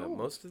 Yeah,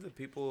 most of the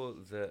people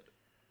that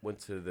went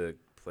to the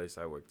place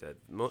I worked at,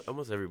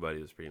 almost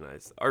everybody was pretty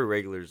nice. Our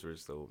regulars were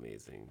so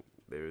amazing.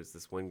 There was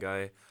this one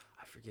guy,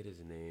 I forget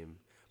his name,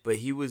 but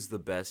he was the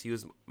best. He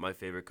was my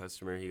favorite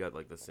customer. He got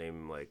like the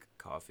same like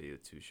coffee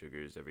with 2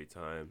 sugars every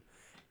time.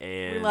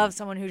 And We love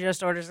someone who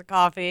just orders a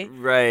coffee.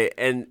 right,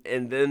 and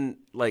then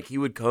like he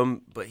would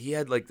come, but he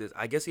had like this.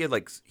 I guess he had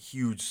like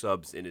huge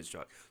subs in his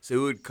truck, so he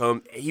would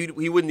come. He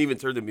wouldn't even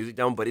turn the music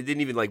down, but it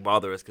didn't even like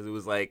bother us because it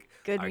was like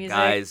Good our music.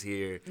 guys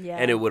here, Yeah.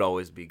 and it would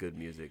always be good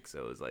music. So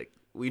it was like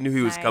we knew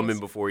he was Nice. coming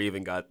before he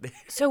even got there.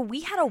 So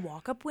we had a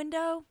walk-up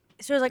window.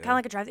 So it was like kind of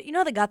like a drive-thru. You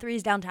know the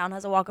Guthrie's downtown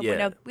has a walk-up Yeah.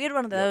 window? We had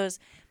one of those,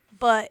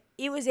 but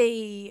it was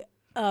a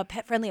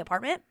pet-friendly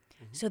apartment.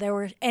 So there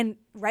were, and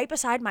right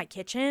beside my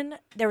kitchen,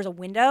 there was a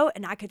window,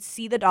 and I could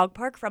see the dog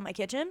park from my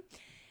kitchen.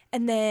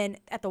 And then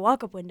at the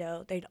walk-up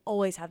window, they'd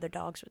always have their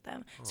dogs with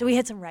them. So we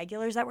had some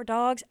regulars that were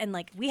dogs, and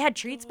like we had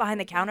treats behind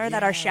the counter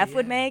that our chef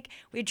would make.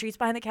 We had treats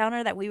behind the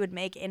counter that we would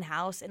make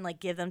in-house and like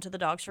give them to the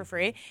dogs for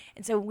free.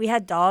 And so we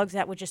had dogs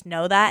that would just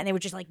know that, and they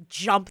would just like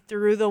jump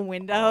through the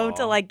window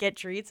to like get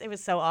treats. It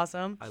was so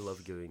awesome. I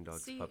love giving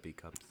dogs See, puppy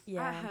cups.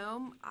 At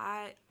home,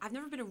 I've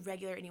never been a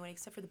regular anyway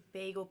except for the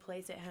bagel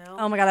place at home.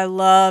 Oh my god, I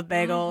love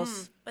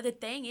bagels. But the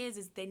thing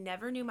is they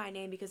never knew my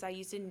name because I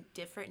used a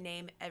different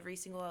name every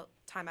single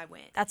time I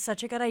went. That's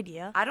such a good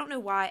idea. I don't know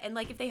why. And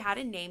like if they had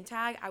a name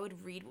tag, I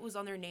would read what was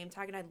on their name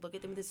tag and I'd look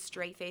at them with a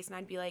straight face and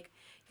I'd be like,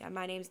 yeah,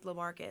 my name's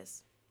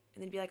LaMarcus.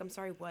 And they'd be like, I'm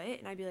sorry, what?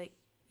 And I'd be like,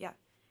 yeah.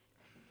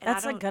 And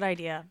That's a good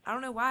idea. I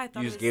don't know why I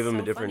thought You it just was gave him so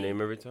a different funny.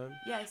 name every time.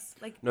 Yes.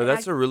 Like No,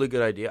 that's a really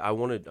good idea. I'm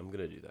gonna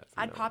do that.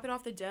 I'd pop it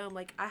off the dome.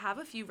 Like I have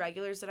a few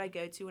regulars that I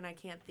go to when I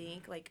can't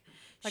think, like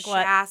Like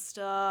what?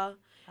 Shasta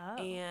Oh.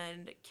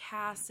 and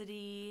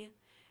Cassidy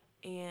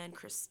and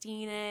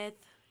Christina.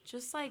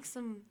 Just like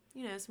some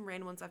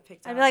random ones I've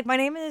picked I'd up. be like, my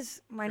name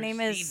is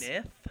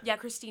yeah,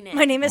 Christina.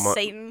 my name is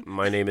Satan.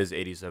 My name is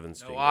 87 No,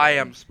 Sting. I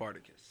am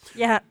Spartacus.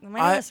 Yeah,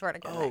 my name is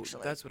Spartacus, Oh,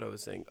 actually. that's what I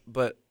was saying.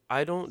 But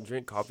I don't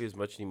drink coffee as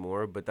much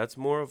anymore. But that's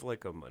more of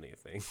like a money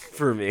thing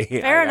for me.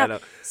 Fair I enough.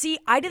 don't- See,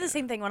 I did the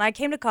same thing. When I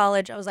came to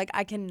college, I was like,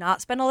 I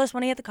cannot spend all this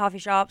money at the coffee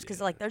shops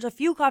because, like, there's a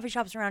few coffee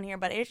shops around here,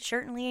 but it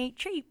certainly ain't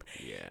cheap.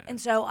 Yeah. And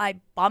so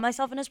I bought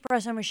myself an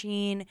espresso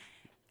machine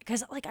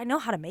because, like, I know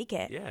how to make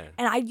it. Yeah.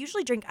 And I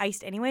usually drink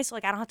iced anyway, so,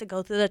 like, I don't have to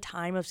go through the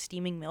time of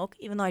steaming milk,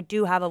 even though I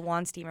do have a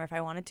wand steamer if I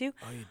wanted to.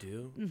 Oh, you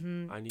do?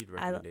 Mm-hmm. I need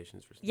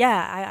recommendations for.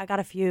 Yeah, I got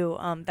a few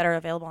that are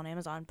available on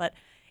Amazon. But,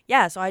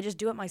 yeah, so I just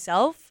do it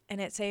myself, and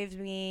it saves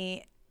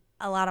me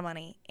a lot of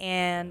money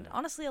and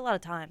honestly a lot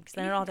of time because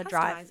then I you don't have can to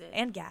drive customize it.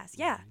 and gas.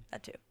 Yeah,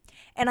 that too.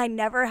 And I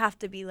never have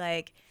to be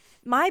like,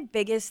 my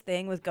biggest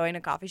thing with going to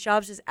coffee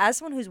shops is as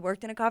someone who's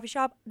worked in a coffee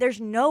shop, there's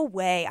no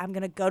way I'm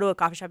going to go to a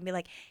coffee shop and be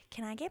like,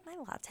 can I get my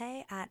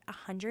latte at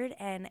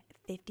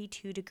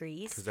 152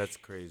 degrees? Because that's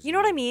crazy. You know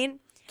what I mean?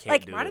 Can't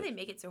like, do Why it. do they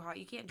make it so hot?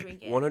 You can't drink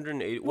it.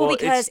 180. well,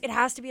 because it's, it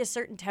has to be a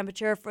certain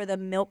temperature for the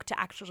milk to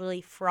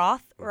actually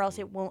froth or else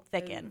it won't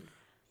thicken.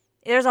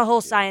 There's a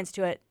whole science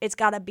to it. It's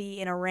got to be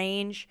in a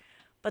range.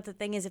 But the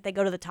thing is, if they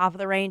go to the top of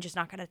the range, it's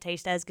not going to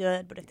taste as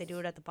good. But if they do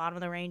it at the bottom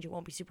of the range, it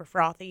won't be super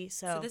frothy.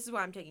 So this is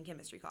why I'm taking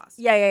chemistry class.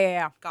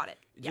 Yeah. Got it.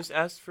 just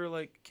ask for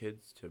like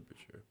kids'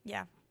 temperature.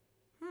 Yeah.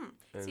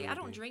 and See, I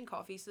it'll don't be- drink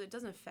coffee, so it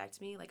doesn't affect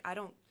me. Like I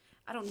don't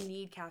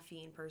need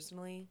caffeine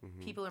personally.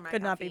 People are my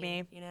Could not be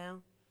caffeine, me. You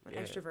know, I'm an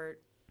Yeah. extrovert.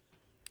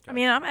 I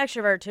mean, I'm an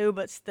extrovert too,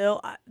 but still,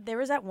 there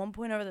was at one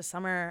point over the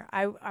summer,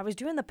 I was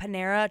doing the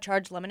Panera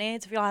charged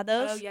lemonades. Have y'all had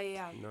those? Oh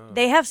yeah. No.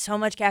 They have so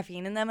much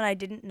caffeine in them, and I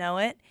didn't know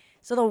it.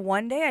 So the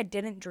one day I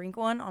didn't drink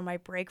one on my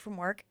break from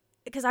work,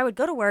 because I would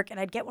go to work and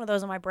I'd get one of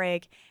those on my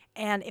break.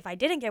 And if I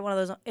didn't get one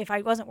of those, if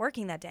I wasn't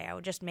working that day, I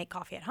would just make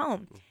coffee at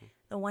home.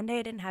 The one day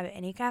I didn't have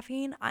any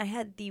caffeine, I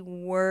had the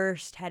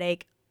worst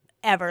headache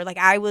ever. Like,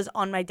 I was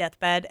on my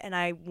deathbed and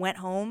I went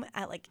home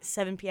at like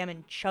 7 p.m.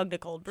 and chugged a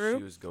cold brew.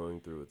 She was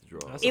going through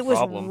withdrawals. That's a It was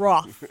problem.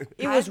 rough.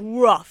 It was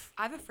rough.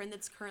 I have a friend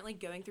that's currently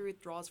going through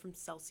withdrawals from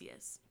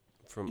Celsius.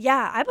 From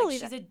Yeah, I Like, believe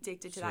she's that.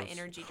 addicted to that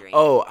energy drink.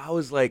 Oh, I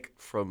was like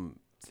from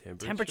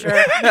temperature.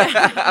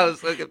 I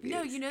was so confused.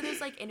 No, you know those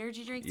like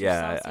energy drinks through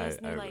Yeah, Celsius, and I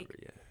they're remember. like,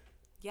 Yeah.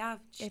 yeah,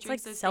 she It's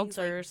like drinks those things,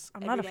 like, seltzers.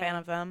 I'm not a every fan day.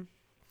 of them.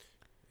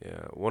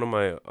 Yeah, one of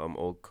my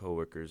old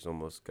coworkers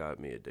almost got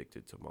me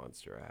addicted to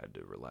Monster. I had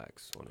to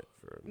relax on it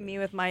for a minute. Me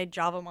with my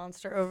Java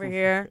Monster over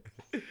here.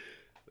 That's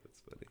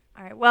funny.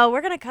 All right. Well,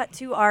 we're gonna cut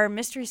to our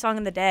mystery song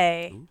of the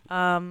day.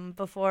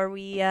 Before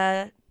we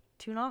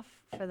tune off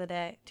for the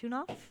day. Tune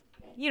off?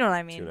 You know what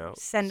I mean? Tune out.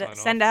 Send Sign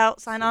send off.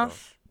 out. Sign Sign off.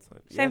 off.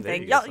 Same there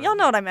thing. you go, Y'all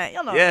know what I meant.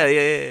 Y'all know. Yeah,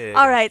 yeah.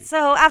 All right.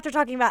 So after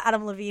talking about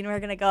Adam Levine, we're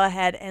gonna go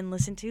ahead and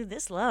listen to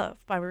 "This Love"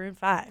 by Maroon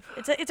 5.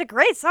 It's a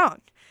great song.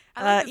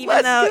 I like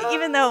this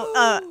Even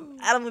though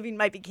Adam Levine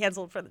might be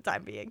canceled for the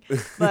time being,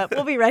 but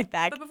we'll be right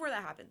back. But before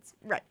that happens,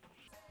 Right.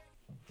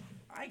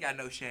 I ain't got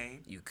no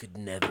shame. You could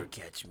never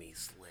catch me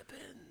slipping.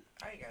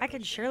 I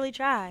can surely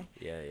try.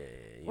 Yeah.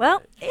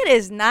 Well, it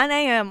is 9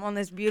 a.m. on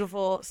this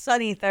beautiful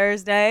sunny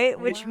Thursday,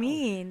 which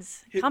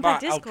means Hit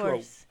Compact my outro.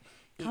 Discourse.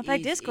 It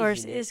Compact is, Discourse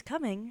isn't it? is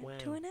coming Wow.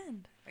 to an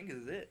end. I think this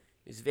is it.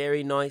 It's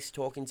very nice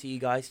talking to you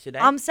guys today.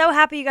 I'm so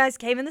happy you guys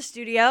came in the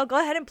studio. Go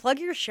ahead and plug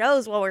your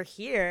shows while we're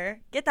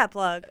here. Get that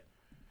plug.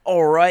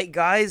 All right,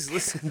 guys.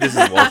 Listen, this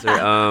is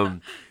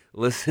Walter.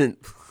 Listen,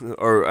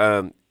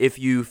 or if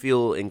you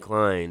feel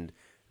inclined,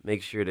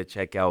 make sure to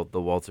check out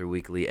the Walter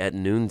Weekly at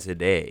noon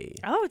today.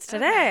 Oh, it's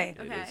today.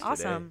 Okay. It is today,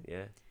 Awesome.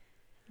 Yeah.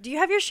 Do you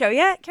have your show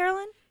yet,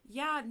 Carolyn?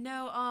 yeah,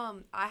 no,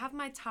 I have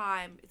my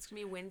time. It's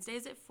gonna be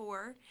Wednesdays at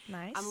 4.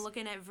 Nice. I'm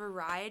looking at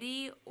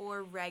variety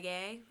or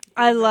reggae.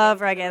 I love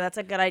reggae. That's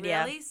a good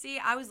idea. Really? See,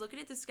 I was looking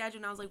at the schedule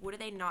and I was like, what do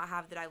they not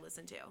have that I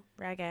listen to?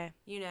 Reggae.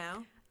 You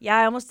know? Yeah,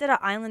 I almost did an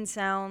Island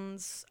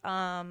Sounds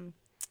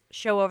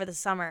show over the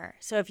summer.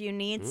 So if you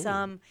need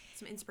some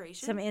Some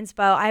inspiration.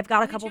 inspo, I've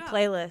got a hit couple you up.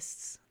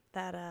 playlists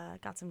that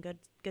got some good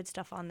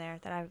stuff on there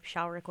that I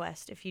shall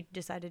request if you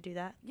decide to do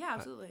that. Yeah,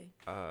 absolutely.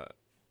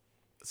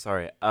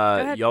 Sorry.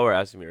 ahead. Y'all were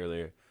asking me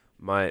earlier.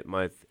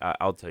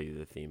 I'll tell you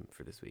the theme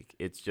for this week.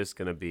 It's just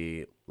gonna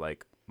be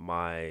like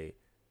my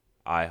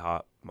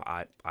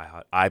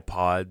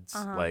iPods,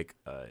 like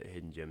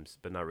hidden gems,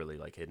 but not really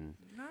like hidden.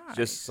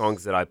 Just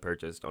songs that I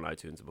purchased on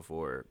iTunes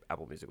before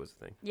Apple Music was a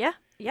thing. Yeah.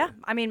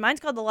 I mean, mine's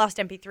called The Lost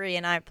MP3,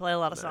 and I play a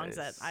lot of songs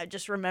that Nice. I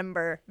just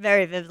remember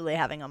very vividly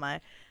having on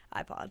my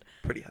iPod.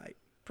 Pretty hype.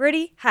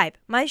 Pretty hype.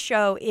 My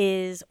show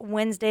is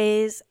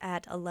Wednesdays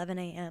at 11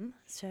 a.m.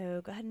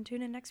 So go ahead and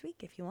tune in next week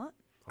if you want.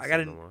 I got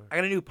send them on.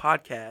 a new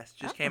podcast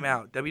just came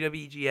out.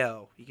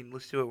 WWGL. You can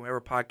listen to it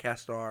wherever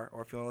podcasts are,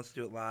 or if you want to listen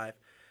to it live,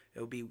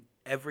 it'll be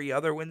every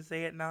other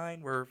Wednesday at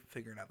 9. We're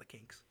figuring out the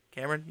kinks.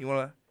 Cameron, you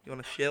wanna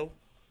chill?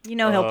 You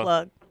know he'll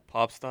plug.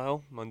 Pop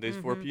style, Mondays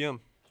 4 p.m.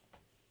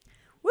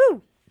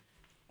 Woo!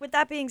 With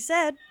that being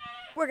said,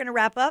 we're going to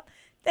wrap up.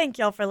 Thank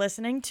y'all for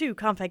listening to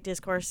Compact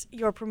Discourse,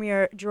 your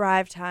premier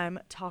drive time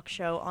talk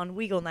show on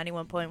Weagle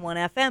 91.1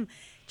 FM.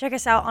 Check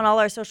us out on all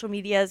our social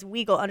medias,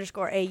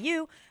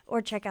 Weagle_AU,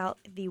 or check out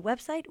the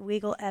website,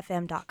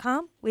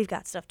 WeagleFM.com. We've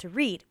got stuff to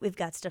read, we've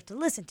got stuff to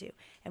listen to,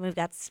 and we've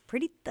got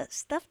pretty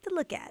stuff to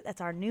look at. That's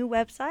our new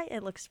website.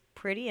 It looks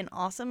pretty and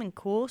awesome and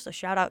cool, so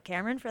shout out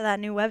Cameron for that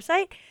new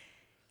website.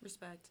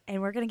 Respect.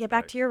 And we're going to get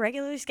back to your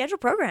regularly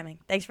scheduled programming.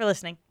 Thanks for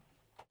listening.